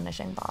very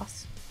punishing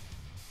boss.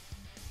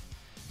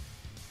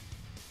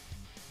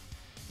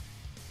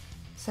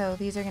 So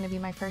these are going to be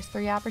my first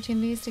 3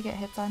 opportunities to get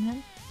hits on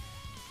him.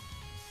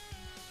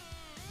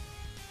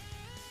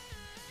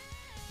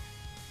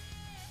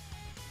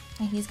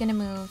 And he's going to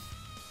move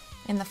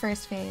in the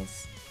first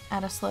phase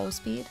at a slow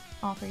speed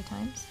all 3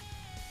 times.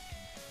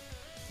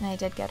 And I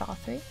did get all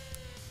 3.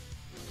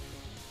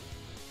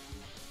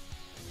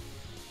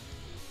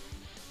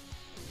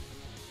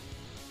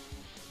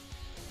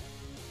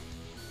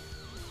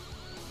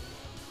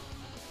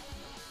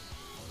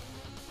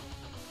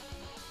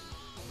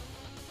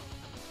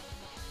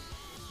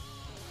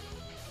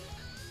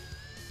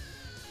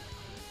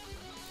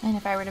 And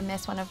if I were to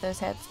miss one of those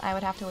hits, I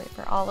would have to wait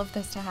for all of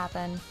this to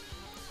happen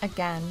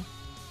again,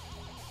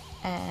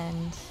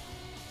 and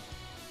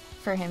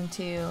for him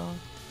to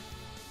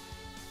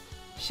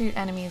shoot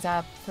enemies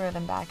up, throw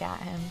them back at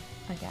him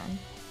again.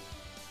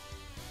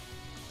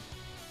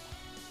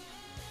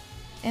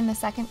 In the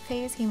 2nd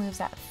phase, he moves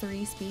at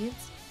 3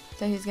 speeds,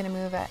 so he's going to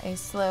move at a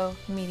slow,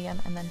 medium,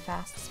 and then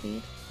fast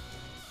speed.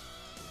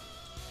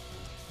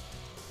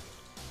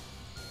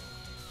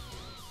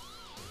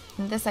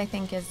 And this, I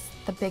think, is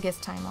the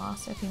biggest time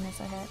loss if you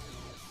miss a hit.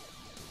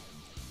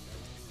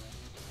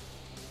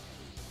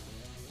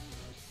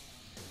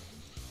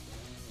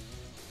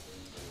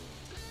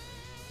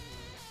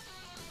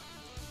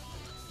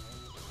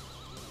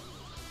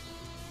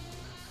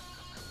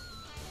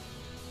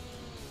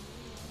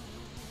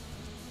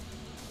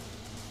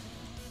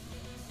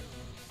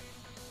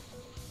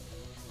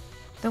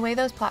 The way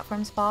those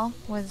platforms fall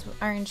was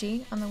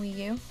RNG on the Wii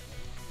U,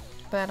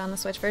 but on the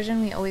Switch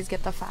version we always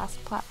get the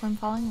fast platform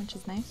falling, which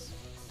is nice.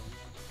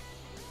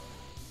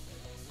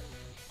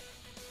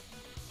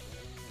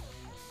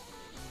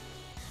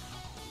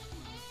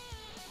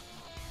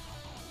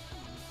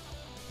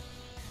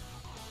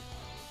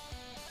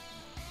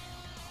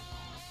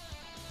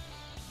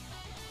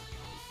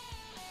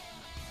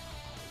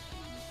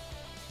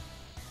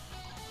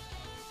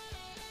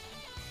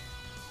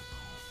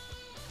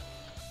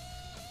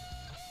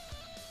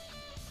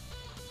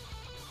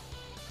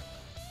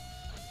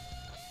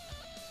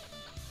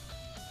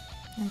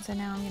 And so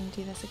now I'm going to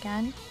do this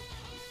again.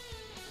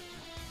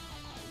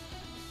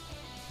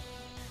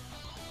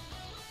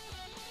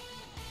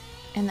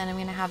 And then I'm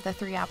going to have the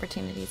 3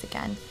 opportunities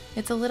again.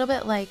 It's a little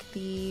bit like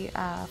the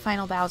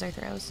final Bowser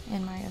throws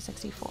in Mario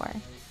 64.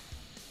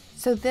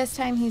 So this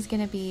time he's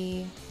going to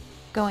be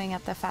going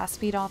at the fast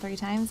speed all 3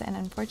 times, and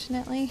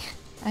unfortunately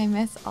I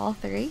miss all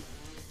 3.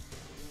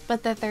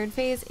 But the third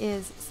phase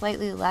is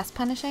slightly less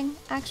punishing,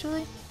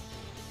 actually,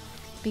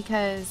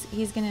 because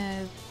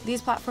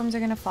these platforms are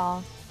going to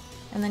fall,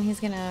 and then he's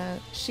gonna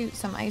shoot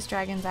some ice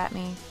dragons at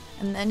me,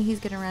 and then he's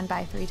gonna run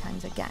by 3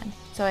 times again.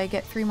 So I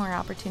get 3 more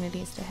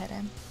opportunities to hit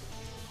him.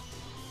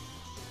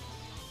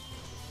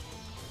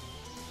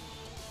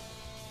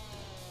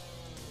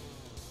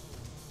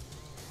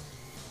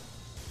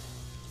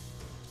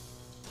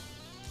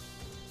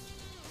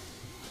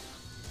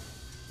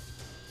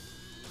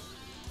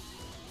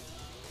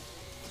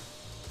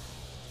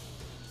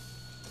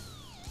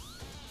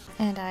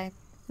 And I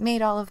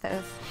made all of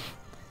those.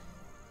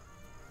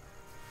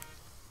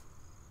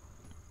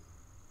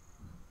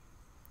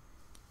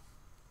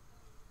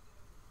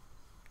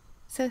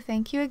 So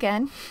thank you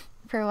again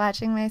for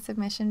watching my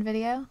submission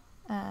video.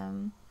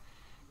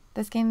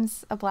 This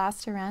game's a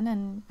blast to run,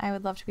 and I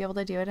would love to be able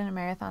to do it in a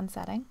marathon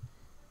setting.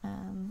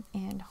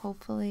 And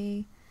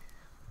hopefully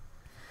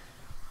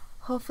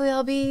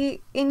I'll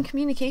be in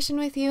communication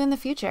with you in the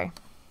future.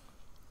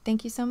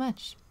 Thank you so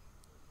much.